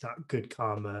vibes, that good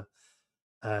karma,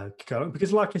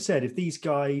 because, like I said, if these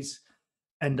guys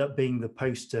end up being the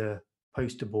poster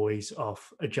boys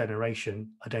of a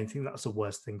generation, I don't think that's the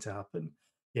worst thing to happen.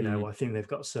 You know, I think they've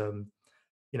got some,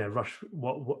 you know,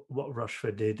 what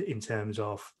Rushford did in terms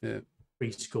of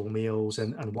free school meals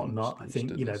and whatnot. I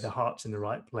think, you know, their heart's in the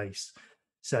right place.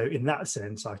 So in that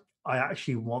sense, I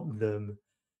actually want them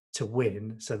to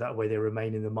win, so that way they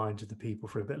remain in the minds of the people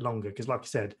for a bit longer. Because, like I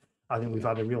said, I think we've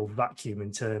had a real vacuum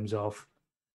in terms of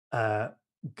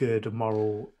good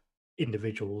moral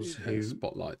individuals who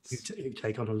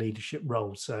take on a leadership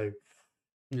role. So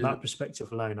from that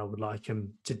perspective alone, I would like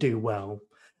them to do well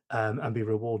and be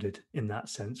rewarded in that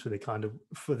sense for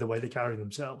the way they carry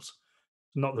themselves.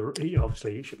 Not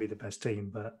obviously it should be the best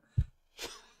team, but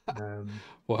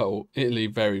well, Italy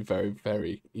very, very,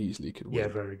 very easily could win. Yeah,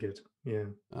 very good. Yeah.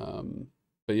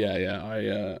 But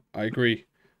I agree.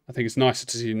 I think it's nicer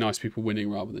to see nice people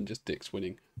winning rather than just dicks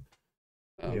winning.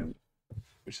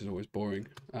 Which is always boring.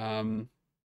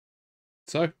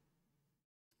 So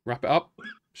wrap it up,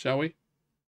 shall we?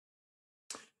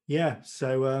 Yeah,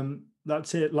 so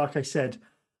that's it. Like I said,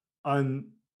 I'm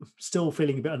still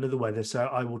feeling a bit under the weather, so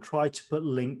I will try to put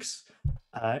links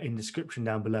in the description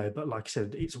down below. But like I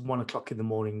said, it's 1 o'clock in the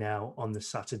morning now on the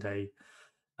Saturday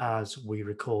as we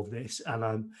record this,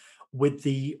 and with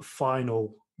the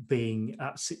final being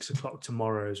at 6 o'clock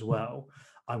tomorrow as well,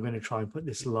 I'm going to try and put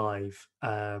this live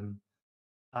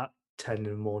at 10 in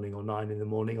the morning or 9 in the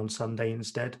morning on Sunday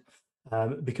instead.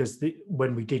 Because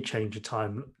when we did change the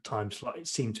time slot, it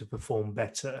seemed to perform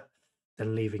better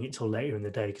than leaving it till later in the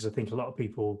day. Because I think a lot of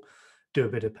people do a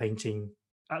bit of painting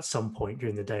at some point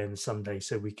during the day on the Sunday,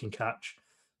 so we can catch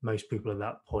most people at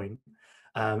that point.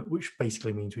 Which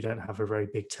basically means we don't have a very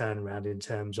big turnaround in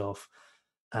terms of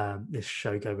this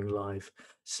show going live.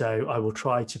 So I will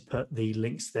try to put the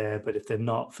links there, but if they're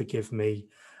not, forgive me,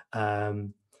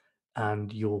 and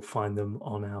you'll find them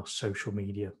on our social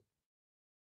media.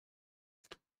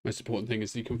 Most important thing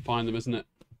is you can find them, isn't it?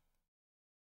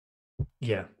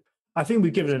 Yeah, I think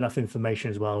we've given enough information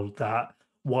as well that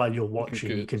while you're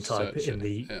watching, you can type it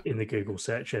in the Google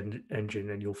search engine,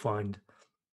 and you'll find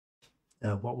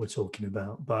what we're talking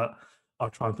about. But I'll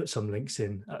try and put some links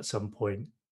in at some point.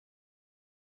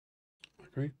 I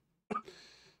agree.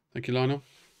 Thank you, Lionel.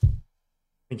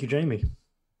 Thank you, Jamie.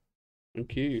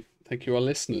 Thank you. Thank you, our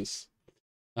listeners.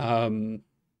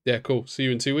 Yeah, cool. See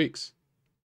you in 2 weeks.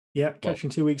 Yeah, catch you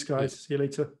in 2 weeks, guys. See you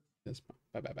later. Yes.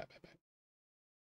 Bye.